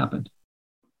 things happened.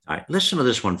 All right, listen to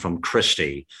this one from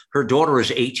Christy. Her daughter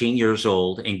is 18 years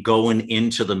old and going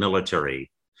into the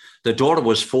military. The daughter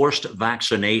was forced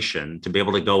vaccination to be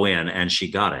able to go in, and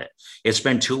she got it. It's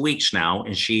been 2 weeks now,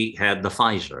 and she had the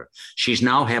Pfizer. She's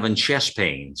now having chest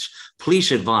pains.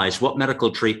 Please advise, what medical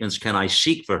treatments can I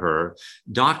seek for her?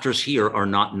 Doctors here are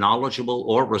not knowledgeable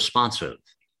or responsive.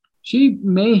 She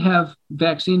may have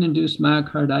vaccine-induced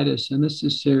myocarditis, and this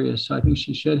is serious. So I think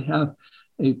she should have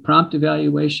a prompt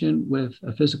evaluation with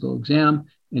a physical exam,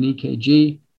 an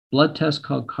EKG, blood test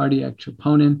called cardiac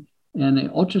troponin, and an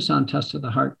ultrasound test of the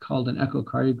heart called an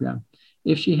echocardiogram.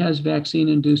 If she has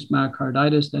vaccine-induced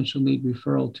myocarditis, then she'll need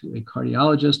referral to a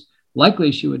cardiologist.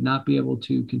 Likely, she would not be able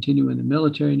to continue in the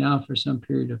military now for some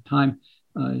period of time.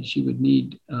 She would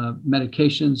need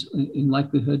medications in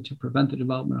likelihood to prevent the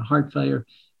development of heart failure,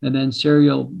 and then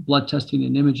serial blood testing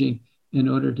and imaging in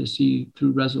order to see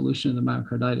through resolution of the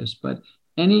myocarditis. But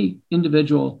any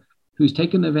individual who's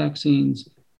taken the vaccines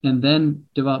and then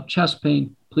developed chest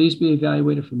pain, please be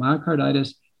evaluated for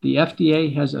myocarditis. The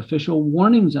FDA has official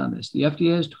warnings on this. The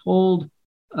FDA has told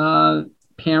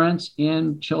parents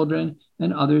and children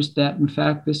and others that, in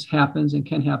fact, this happens and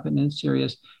can happen and it's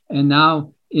serious. And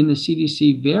now in the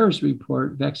CDC VAERS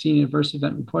report, Vaccine Adverse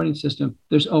Event Reporting System,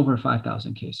 there's over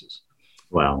 5,000 cases.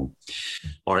 Wow.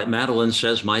 All right. Madeline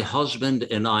says, my husband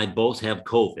and I both have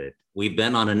COVID. We've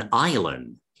been on an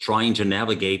island trying to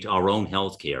navigate our own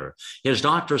health care. His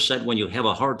doctor said, when you have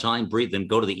a hard time breathing,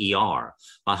 go to the ER.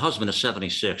 My husband is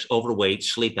 76, overweight,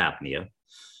 sleep apnea.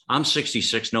 I'm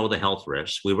 66, know the health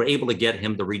risks. We were able to get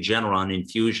him the Regeneron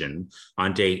infusion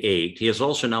on day 8. He is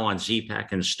also now on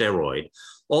Z-Pak and steroid.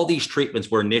 All these treatments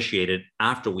were initiated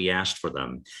after we asked for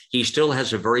them. He still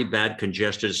has a very bad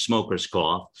congested smoker's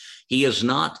cough. He is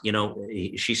not,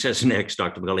 she says next,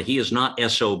 Dr. McCullough, he is not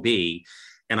SOB.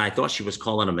 And I thought she was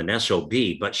calling him an SOB,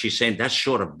 but she's saying that's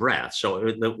short of breath. So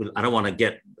I don't want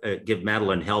to give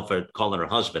Madeline hell for calling her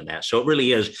husband that. So it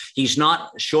really is, he's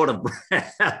not short of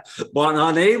breath, but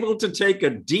unable to take a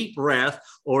deep breath,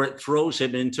 or it throws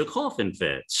him into coughing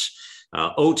fits.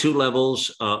 O2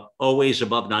 levels always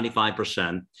above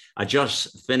 95%. I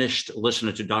just finished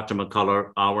listening to Dr.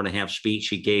 McCullough, hour-and-a-half speech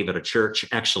he gave at a church.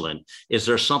 Excellent. Is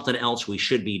there something else we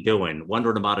should be doing?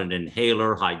 Wondering about an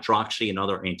inhaler, hydroxy, and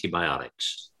other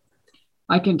antibiotics.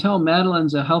 I can tell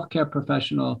Madeline's a healthcare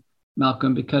professional,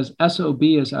 Malcolm, because SOB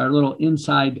is our little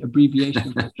inside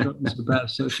abbreviation for shortness of breath.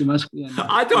 So she must be.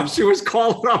 I thought she was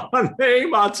calling up a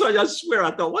name. I'll tell you, I swear.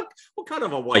 I thought, what kind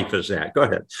of a wife is that? Go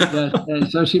ahead.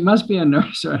 So she must be a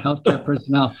nurse or a healthcare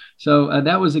personnel. So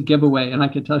that was a giveaway, and I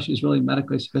could tell she's really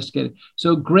medically sophisticated.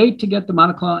 So great to get the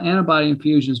monoclonal antibody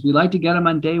infusions. We like to get them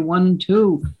on day 1 and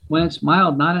 2 when it's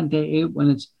mild, not on day 8 when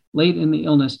it's late in the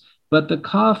illness. But the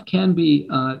cough can be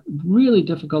really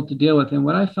difficult to deal with. And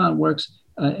what I found works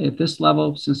at this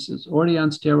level, since it's already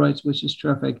on steroids, which is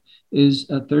terrific, is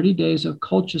 30 days of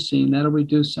colchicine. That'll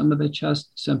reduce some of the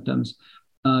chest symptoms.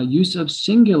 Use of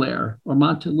Singulair or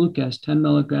Montelukast, 10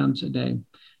 milligrams a day.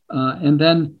 And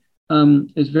then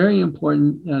it's very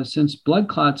important since blood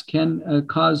clots can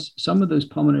cause some of those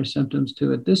pulmonary symptoms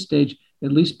to, at this stage,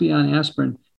 at least be on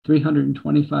aspirin,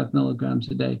 325 milligrams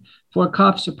a day. For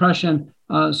cough suppression,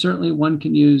 certainly one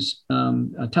can use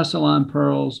Tessalon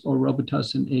Pearls or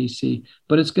Robitussin AC,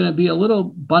 but it's going to be a little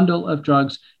bundle of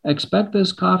drugs. Expect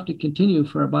this cough to continue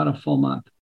for about a full month.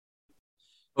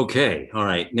 Okay. All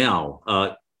right. Now,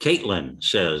 Caitlin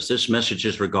says, this message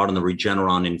is regarding the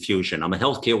Regeneron infusion. I'm a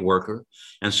healthcare worker,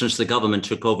 and since the government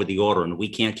took over the order and we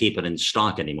can't keep it in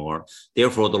stock anymore,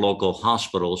 therefore the local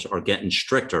hospitals are getting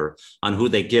stricter on who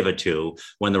they give it to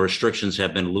when the restrictions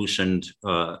have been loosened.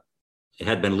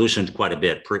 Had been loosened quite a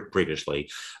bit previously.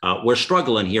 We're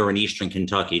struggling here in Eastern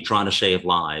Kentucky, trying to save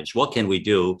lives. What can we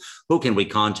do? Who can we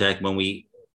contact where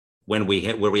we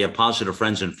have positive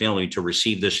friends and family to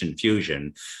receive this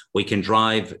infusion? We can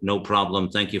drive, no problem.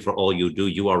 Thank you for all you do.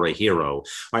 You are a hero. All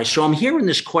right, so I'm hearing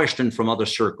this question from other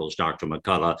circles, Dr.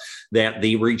 McCullough, that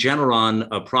the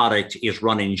Regeneron product is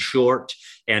running short.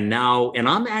 And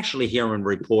I'm actually hearing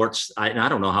reports, and I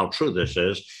don't know how true this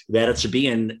is, that it's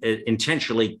being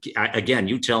intentionally, again,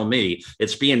 you tell me,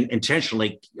 it's being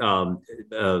intentionally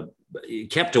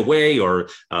kept away or,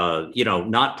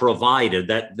 not provided,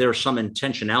 that there's some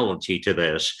intentionality to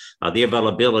this, the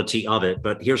availability of it.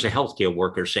 But here's a healthcare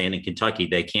worker saying in Kentucky,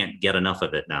 they can't get enough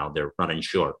of it now. They're running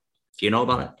short. Do you know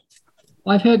about it?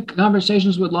 Well, I've had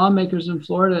conversations with lawmakers in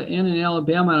Florida and in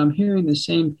Alabama, and I'm hearing the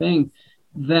same thing,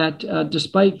 that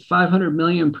despite 500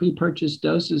 million pre-purchased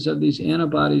doses of these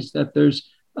antibodies, that there's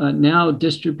now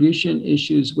distribution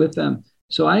issues with them.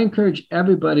 So I encourage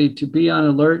everybody to be on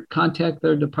alert, contact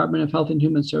their Department of Health and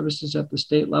Human Services at the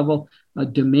state level,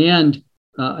 demand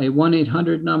a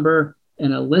 1-800 number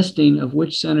and a listing of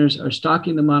which centers are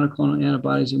stocking the monoclonal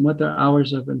antibodies and what their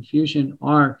hours of infusion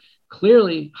are.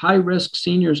 Clearly, high-risk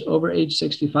seniors over age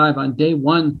 65 on day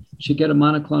 1 should get a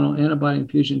monoclonal antibody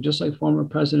infusion, just like former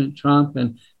President Trump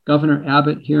and Governor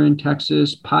Abbott here in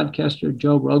Texas, podcaster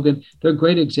Joe Rogan. They're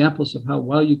great examples of how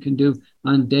well you can do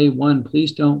on day 1.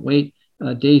 Please don't wait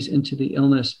days into the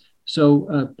illness.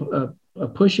 So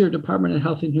push your Department of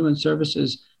Health and Human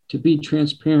Services to be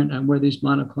transparent on where these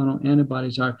monoclonal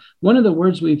antibodies are. One of the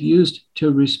words we've used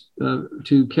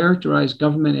to characterize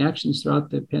government actions throughout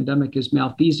the pandemic is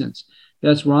malfeasance.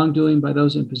 That's wrongdoing by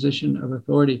those in position of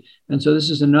authority. And so this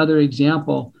is another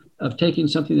example of taking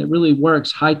something that really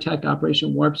works, high-tech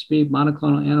Operation Warp Speed,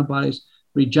 monoclonal antibodies,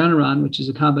 Regeneron, which is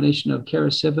a combination of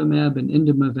carasivimab and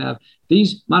indimavab.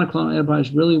 These monoclonal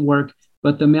antibodies really work,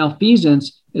 but the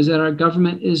malfeasance is that our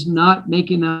government is not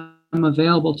making them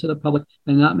available to the public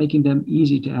and not making them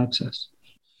easy to access.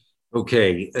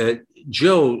 Okay.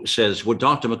 Joe says, would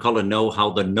Dr. McCullough know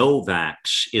how the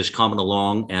Novavax is coming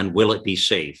along, and will it be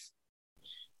safe?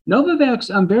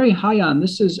 Novavax, I'm very high on.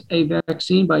 This is a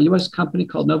vaccine by a U.S. company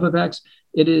called Novavax.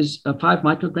 It is 5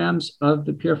 micrograms of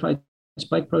the purified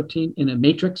spike protein in a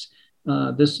matrix.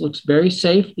 This looks very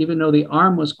safe, even though the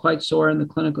arm was quite sore in the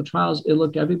clinical trials. It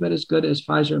looked every bit as good as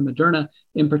Pfizer and Moderna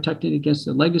in protecting against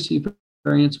the legacy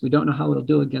variants. We don't know how it'll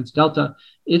do against Delta.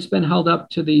 It's been held up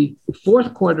to the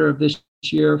fourth quarter of this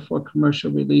year for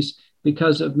commercial release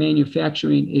because of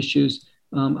manufacturing issues.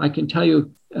 I can tell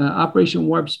you Operation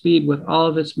Warp Speed, with all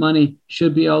of its money,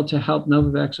 should be able to help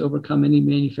Novavax overcome any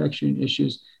manufacturing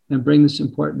issues and bring this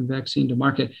important vaccine to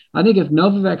market. I think if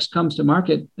Novavax comes to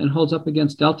market and holds up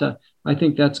against Delta, I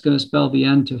think that's going to spell the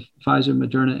end to Pfizer,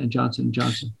 Moderna, and Johnson &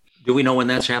 Johnson. Do we know when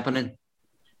that's happening?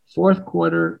 Fourth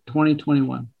quarter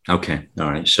 2021. Okay. All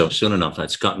right. So soon enough.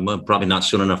 That's probably not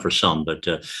soon enough for some. But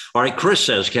all right. Chris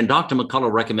says, can Dr.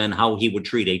 McCullough recommend how he would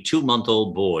treat a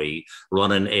 2-month-old boy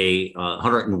running a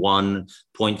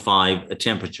 101.5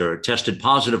 temperature, tested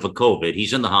positive for COVID?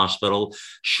 He's in the hospital.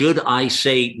 Should I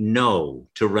say no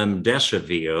to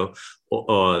remdesivir?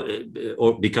 Or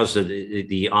because of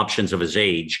the options of his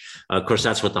age? Of course,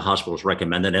 that's what the hospitals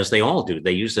recommend, and as they all do.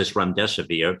 They use this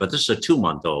remdesivir, but this is a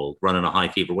 2-month-old running a high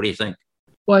fever. What do you think?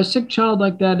 Well, a sick child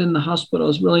like that in the hospital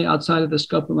is really outside of the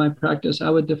scope of my practice. I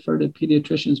would defer to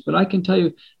pediatricians, but I can tell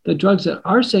you the drugs that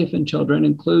are safe in children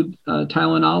include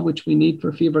Tylenol, which we need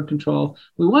for fever control.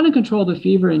 We want to control the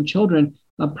fever in children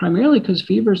primarily because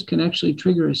fevers can actually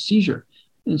trigger a seizure.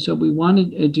 And so we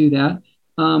want to do that.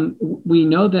 We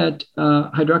know that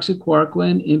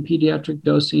hydroxychloroquine in pediatric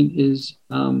dosing is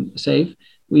safe.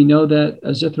 We know that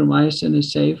azithromycin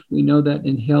is safe. We know that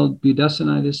inhaled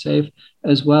budesonide is safe,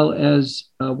 as well as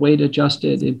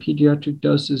weight-adjusted in pediatric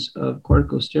doses of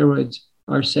corticosteroids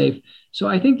are safe. So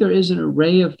I think there is an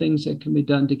array of things that can be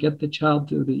done to get the child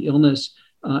through the illness.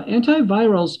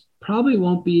 Antivirals probably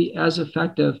won't be as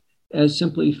effective as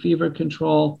simply fever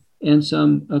control and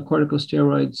some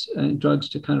corticosteroids and drugs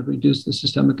to kind of reduce the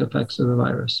systemic effects of the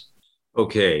virus.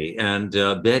 Okay. And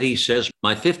Betty says,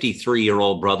 my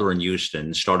 53-year-old brother in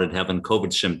Houston started having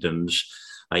COVID symptoms.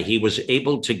 He was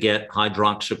able to get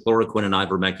hydroxychloroquine and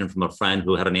ivermectin from a friend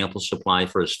who had an ample supply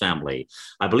for his family.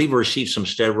 I believe he received some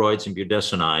steroids and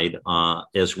budesonide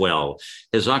as well.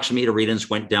 His oximeter readings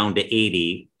went down to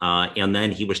 80, and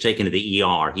then he was taken to the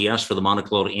ER. He asked for the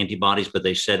monoclonal antibodies, but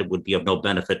they said it would be of no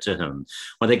benefit to him.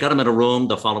 When they got him in a room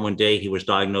the following day, he was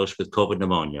diagnosed with COVID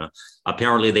pneumonia.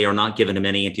 Apparently, they are not giving him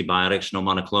any antibiotics, no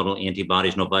monoclonal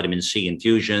antibodies, no vitamin C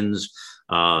infusions,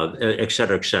 et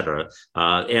cetera, et cetera.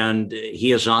 And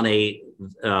he is on a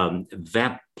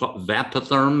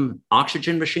vapotherm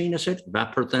oxygen machine, is it?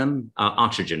 Vapotherm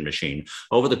oxygen machine.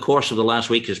 Over the course of the last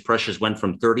week, his pressures went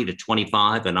from 30 to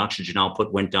 25 and oxygen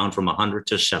output went down from 100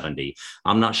 to 70.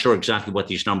 I'm not sure exactly what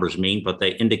these numbers mean, but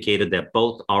they indicated that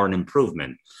both are an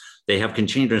improvement. They have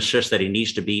continued to insist that he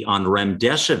needs to be on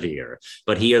remdesivir,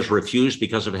 but he has refused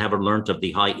because of having learned of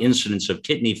the high incidence of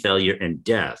kidney failure and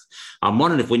death. I'm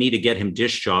wondering if we need to get him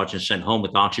discharged and sent home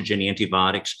with oxygen,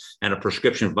 antibiotics, and a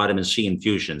prescription of vitamin C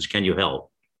infusions. Can you help?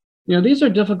 You know, these are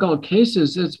difficult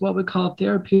cases. It's what we call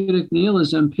therapeutic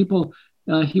nihilism. People,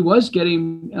 he was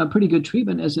getting pretty good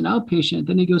treatment as an outpatient.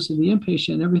 Then he goes to the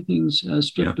inpatient, everything's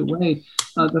stripped away.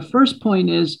 The first point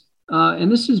is,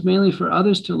 and this is mainly for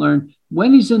others to learn,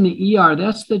 when he's in the ER,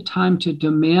 that's the time to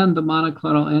demand the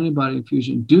monoclonal antibody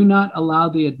infusion. Do not allow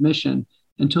the admission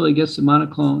until he gets the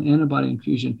monoclonal antibody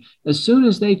infusion. As soon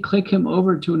as they click him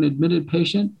over to an admitted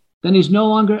patient, then he's no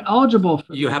longer eligible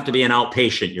for. You have to be an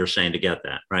outpatient, you're saying, to get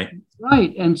that, right?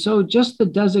 Right. And so just the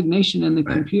designation in the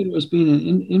computer as being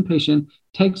an inpatient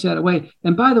takes that away.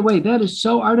 And by the way, that is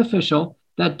so artificial.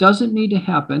 That doesn't need to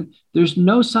happen. There's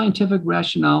no scientific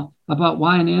rationale about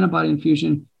why an antibody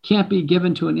infusion can't be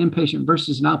given to an inpatient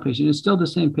versus an outpatient. It's still the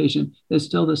same patient. It's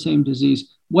still the same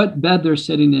disease. What bed they're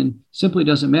sitting in simply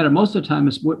doesn't matter. Most of the time,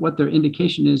 it's what their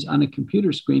indication is on a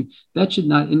computer screen. That should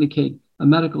not indicate a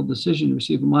medical decision to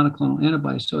receive a monoclonal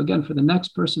antibody. So again, for the next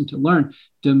person to learn,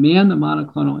 demand the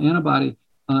monoclonal antibody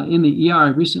in the ER. I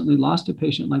recently lost a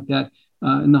patient like that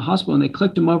in the hospital, and they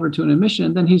clicked him over to an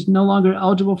admission. Then he's no longer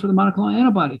eligible for the monoclonal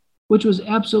antibody, which was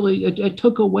absolutely, it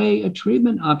took away a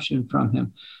treatment option from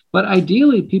him. But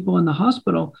ideally, people in the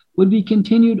hospital would be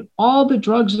continued all the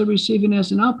drugs they're receiving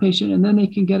as an outpatient, and then they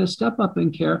can get a step up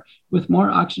in care with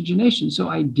more oxygenation. So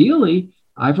ideally,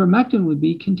 ivermectin would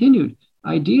be continued.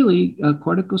 Ideally,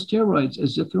 corticosteroids,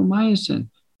 azithromycin,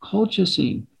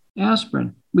 colchicine,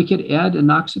 aspirin. We could add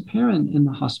enoxaparin in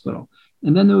the hospital.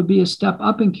 And then there would be a step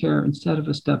up in care instead of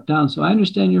a step down. So I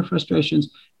understand your frustrations.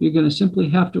 You're going to simply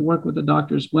have to work with the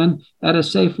doctors when at a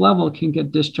safe level can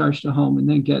get discharged to home and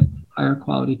then get higher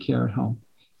quality care at home.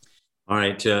 All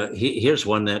right. Here's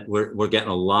one that we're getting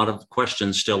a lot of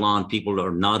questions still on. People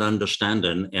are not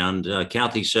understanding. And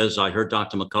Kathy says, I heard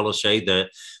Dr. McCullough say that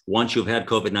once you've had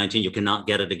COVID-19, you cannot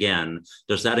get it again.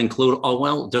 Does that include,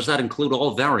 does that include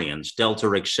all variants,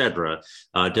 Delta, et cetera?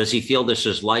 Does he feel this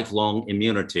is lifelong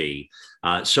immunity?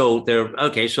 So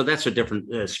that's a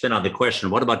different spin on the question.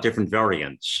 What about different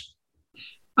variants?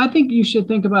 I think you should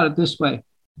think about it this way.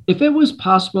 If it was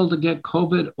possible to get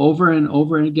COVID over and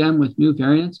over again with new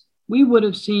variants, we would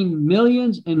have seen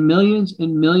millions and millions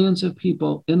and millions of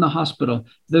people in the hospital.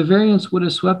 The variants would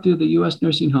have swept through the U.S.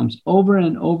 nursing homes over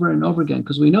and over and over again,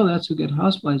 because we know that's who get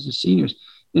hospitalized as seniors.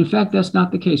 In fact, that's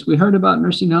not the case. We heard about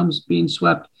nursing homes being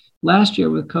swept last year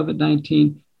with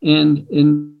COVID-19,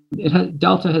 and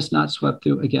Delta has not swept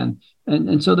through again.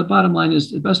 And so the bottom line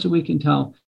is, the best that we can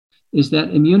tell is that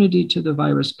immunity to the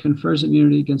virus confers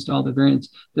immunity against all the variants.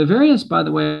 The variants, by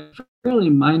the way, are fairly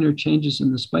minor changes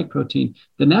in the spike protein.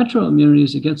 The natural immunity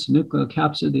is against the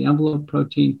nucleocapsid, the envelope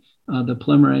protein, the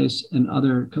polymerase, and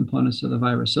other components of the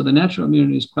virus. So the natural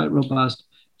immunity is quite robust.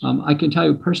 I can tell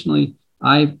you personally,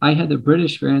 I had the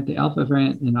British variant, the Alpha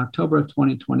variant, in October of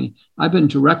 2020. I've been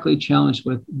directly challenged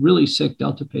with really sick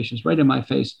Delta patients right in my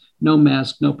face. No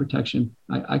mask, no protection.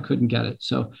 I couldn't get it.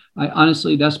 So I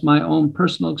honestly, that's my own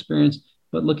personal experience.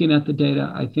 But looking at the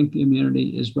data, I think the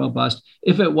immunity is robust.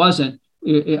 If it wasn't,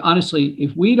 honestly,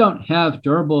 if we don't have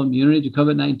durable immunity to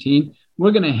COVID-19,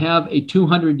 we're going to have a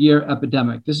 200-year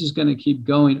epidemic. This is going to keep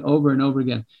going over and over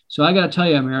again. So I got to tell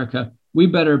you, America, we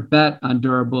better bet on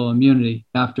durable immunity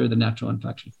after the natural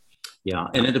infection. Yeah.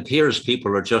 And it appears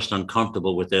people are just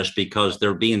uncomfortable with this because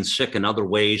they're being sick in other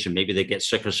ways, and maybe they get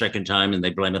sick a second time and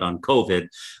they blame it on COVID.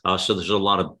 So there's a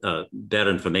lot of bad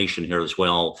information here as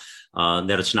well,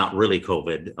 that it's not really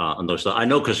COVID. On those, I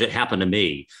know because it happened to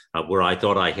me where I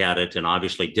thought I had it and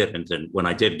obviously didn't. And when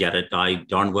I did get it, I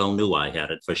darn well knew I had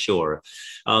it for sure.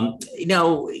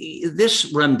 Now,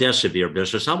 this remdesivir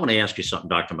business, I want to ask you something,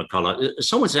 Dr. McCullough.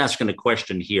 Someone's asking a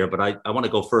question here, but I want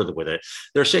to go further with it.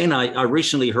 They're saying I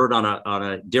recently heard on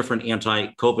a different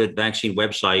anti-COVID vaccine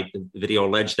website video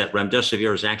alleged that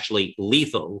remdesivir is actually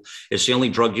lethal. It's the only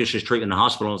drug used as treatment in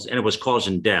hospitals, and it was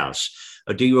causing deaths.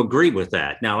 Do you agree with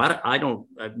that? Now, I don't,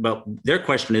 but their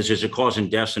question is it causing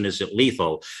deaths and is it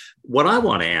lethal? What I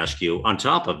want to ask you on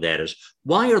top of that is,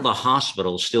 why are the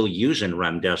hospitals still using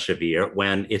remdesivir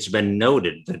when it's been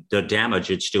noted that the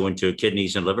damage it's doing to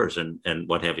kidneys and livers and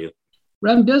what have you?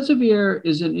 Remdesivir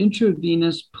is an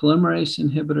intravenous polymerase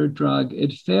inhibitor drug.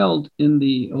 It failed in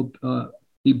the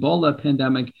Ebola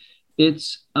pandemic.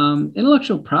 Its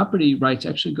intellectual property rights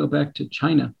actually go back to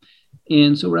China.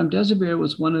 And so remdesivir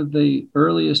was one of the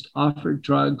earliest offered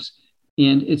drugs,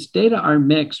 and its data are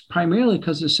mixed, primarily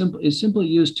because it's simply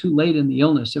used too late in the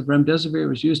illness. If remdesivir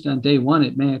was used on day 1,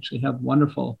 it may actually have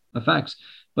wonderful effects.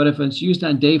 But if it's used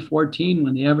on day 14,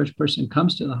 when the average person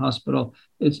comes to the hospital,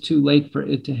 it's too late for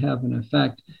it to have an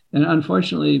effect. And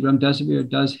unfortunately, remdesivir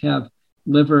does have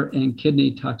liver and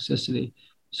kidney toxicity.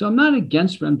 So I'm not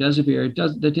against remdesivir.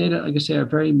 The data, like I say, are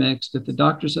very mixed. If the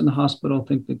doctors in the hospital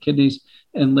think the kidneys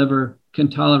and liver can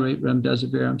tolerate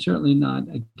remdesivir, I'm certainly not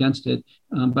against it.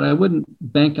 But I wouldn't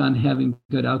bank on having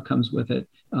good outcomes with it.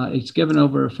 It's given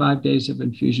over 5 days of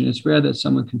infusion. It's rare that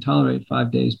someone can tolerate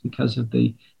 5 days because of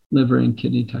the liver and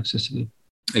kidney toxicity.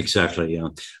 Exactly. Yeah.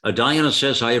 Diana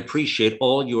says, I appreciate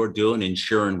all you're doing and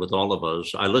sharing with all of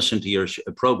us. I listen to your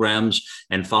programs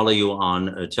and follow you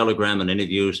on Telegram and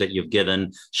interviews that you've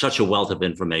given. Such a wealth of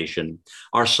information.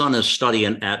 Our son is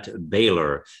studying at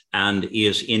Baylor and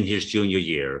is in his junior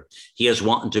year. He is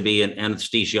wanting to be an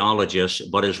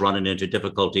anesthesiologist, but is running into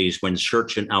difficulties when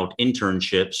searching out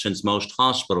internships since most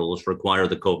hospitals require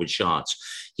the COVID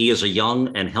shots. He is a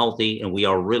young and healthy, and we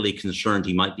are really concerned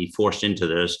he might be forced into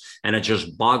this. And it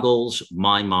just boggles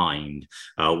my mind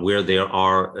where there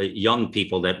are young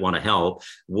people that want to help.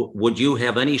 Would you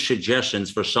have any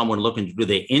suggestions for someone looking to do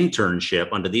the internship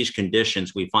under these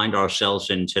conditions we find ourselves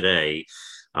in today?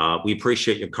 We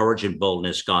appreciate your courage and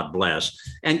boldness. God bless.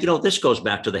 And, this goes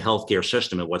back to the healthcare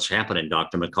system and what's happening,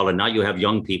 Dr. McCullough. Now you have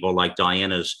young people like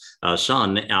Diana's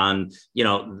son, and,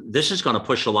 this is going to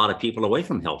push a lot of people away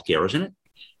from healthcare, isn't it?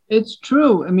 It's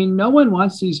true. I mean, no one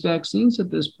wants these vaccines at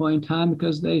this point in time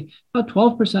because about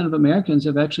 12% of Americans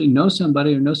have actually know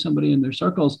somebody in their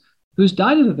circles who's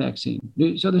died of the vaccine.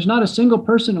 So there's not a single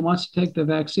person who wants to take the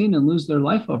vaccine and lose their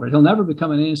life over it. He'll never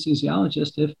become an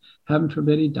anesthesiologist if, heaven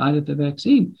forbid, he died of the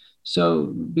vaccine. So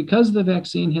because the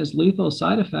vaccine has lethal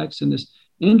side effects and this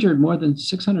injured more than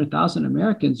 600,000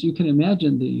 Americans. You can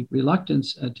imagine the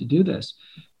reluctance to do this.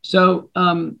 So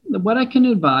what I can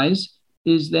advise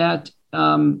is that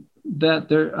that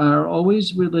there are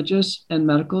always religious and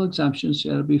medical exemptions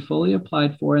that will be fully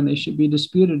applied for, and they should be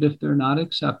disputed if they're not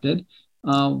accepted.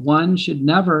 One should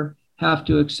never have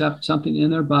to accept something in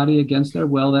their body against their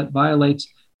will that violates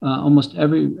almost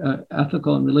every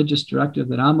ethical and religious directive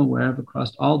that I'm aware of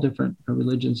across all different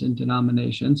religions and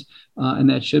denominations, and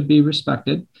that should be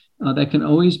respected. That can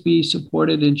always be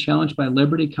supported and challenged by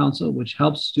Liberty Counsel, which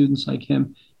helps students like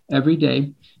him every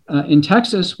day. In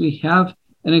Texas, we have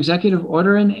an executive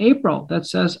order in April that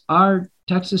says our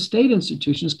Texas state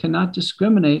institutions cannot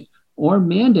discriminate or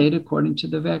mandate according to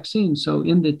the vaccine. So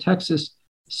in the Texas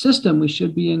system, we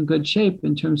should be in good shape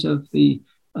in terms of the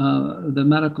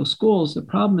medical schools. The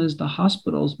problem is the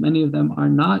hospitals, many of them are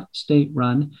not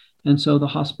state-run, and so the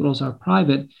hospitals are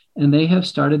private, and they have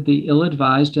started the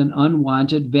ill-advised and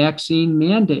unwanted vaccine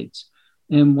mandates.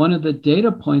 And one of the data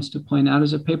points to point out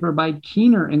is a paper by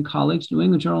Keener and colleagues, New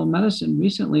England Journal of Medicine,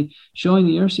 recently showing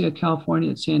the University of California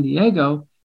at San Diego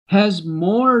has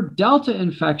more Delta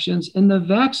infections in the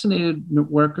vaccinated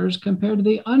workers compared to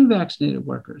the unvaccinated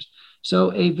workers.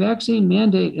 So a vaccine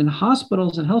mandate in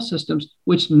hospitals and health systems,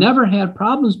 which never had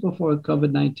problems before with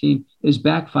COVID-19, is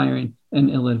backfiring and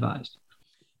ill-advised.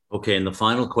 Okay, and the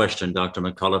final question, Dr.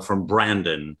 McCullough, from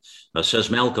Brandon, says,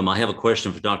 Malcolm, I have a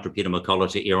question for Dr. Peter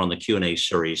McCullough to air on the Q&A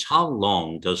series. How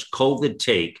long does COVID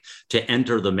take to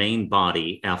enter the main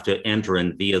body after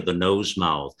entering via the nose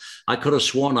mouth? I could have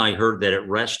sworn I heard that it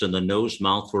rests in the nose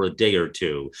mouth for a day or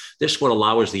two. This would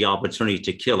allow us the opportunity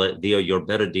to kill it via your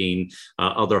betadine,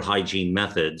 other hygiene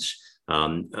methods.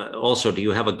 Also, do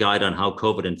you have a guide on how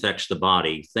COVID infects the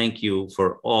body? Thank you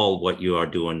for all what you are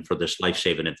doing for this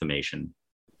life-saving information.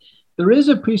 There is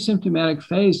a pre-symptomatic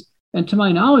phase, and to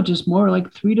my knowledge, it's more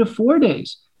like 3 to 4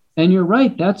 days. And you're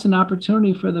right, that's an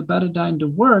opportunity for the betadine to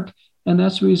work, and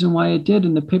that's the reason why it did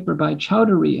in the paper by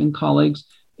Chowdhury and colleagues.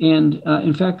 And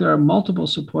in fact, there are multiple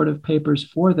supportive papers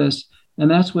for this, and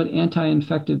that's what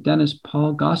anti-infective dentist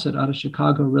Paul Gossett out of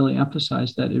Chicago really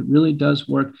emphasized, that it really does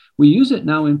work. We use it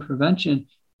now in prevention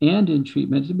and in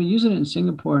treatment. We've been using it in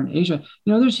Singapore and Asia.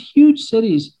 You know, there's huge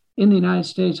cities in the United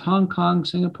States, Hong Kong,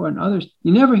 Singapore, and others.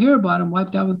 You never hear about them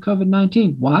wiped out with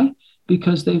COVID-19. Why?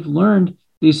 Because they've learned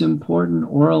these important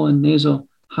oral and nasal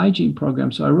hygiene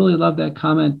programs. So I really love that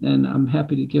comment, and I'm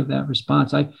happy to give that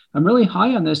response. I'm really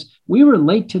high on this. We were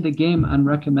late to the game on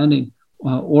recommending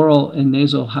oral and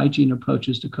nasal hygiene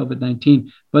approaches to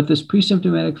COVID-19, but this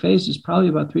pre-symptomatic phase is probably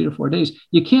about 3 to 4 days.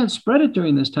 You can't spread it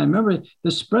during this time. Remember,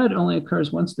 the spread only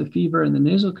occurs once the fever and the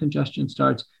nasal congestion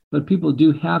starts, but people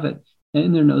do have it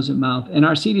in their nose and mouth. And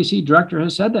our CDC director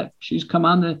has said that. She's come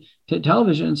on the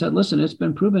television and said, listen, it's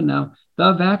been proven now,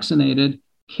 the vaccinated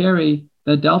carry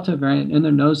the Delta variant in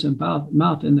their nose and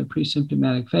mouth in the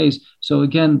pre-symptomatic phase. So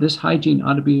again, this hygiene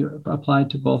ought to be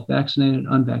applied to both vaccinated and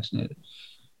unvaccinated.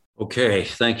 Okay,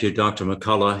 thank you, Dr.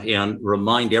 McCullough. And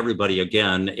remind everybody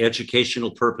again,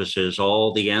 educational purposes,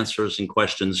 all the answers and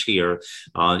questions here.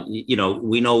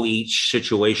 We know each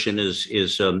situation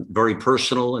is very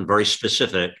personal and very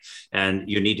specific, and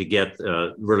you need to get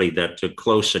really that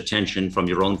close attention from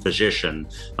your own physician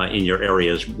in your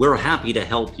areas. We're happy to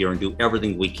help you and do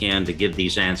everything we can to give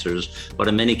these answers, but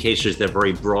in many cases, they're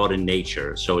very broad in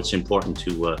nature. So it's important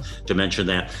to mention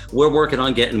that. We're working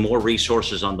on getting more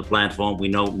resources on the platform. We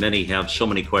know many have so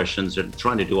many questions and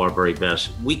trying to do our very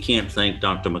best. We can't thank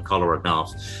Dr. McCullough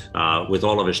enough with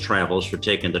all of his travels for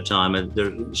taking the time. And there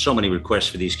are so many requests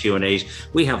for these Q&As.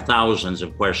 We have thousands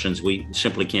of questions. We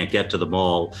simply can't get to them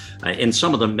all. And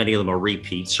some of them, many of them are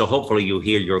repeats. So hopefully you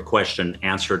hear your question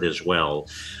answered as well.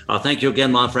 Thank you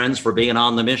again, my friends, for being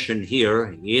on the mission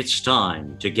here. It's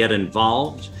time to get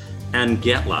involved and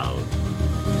get loud.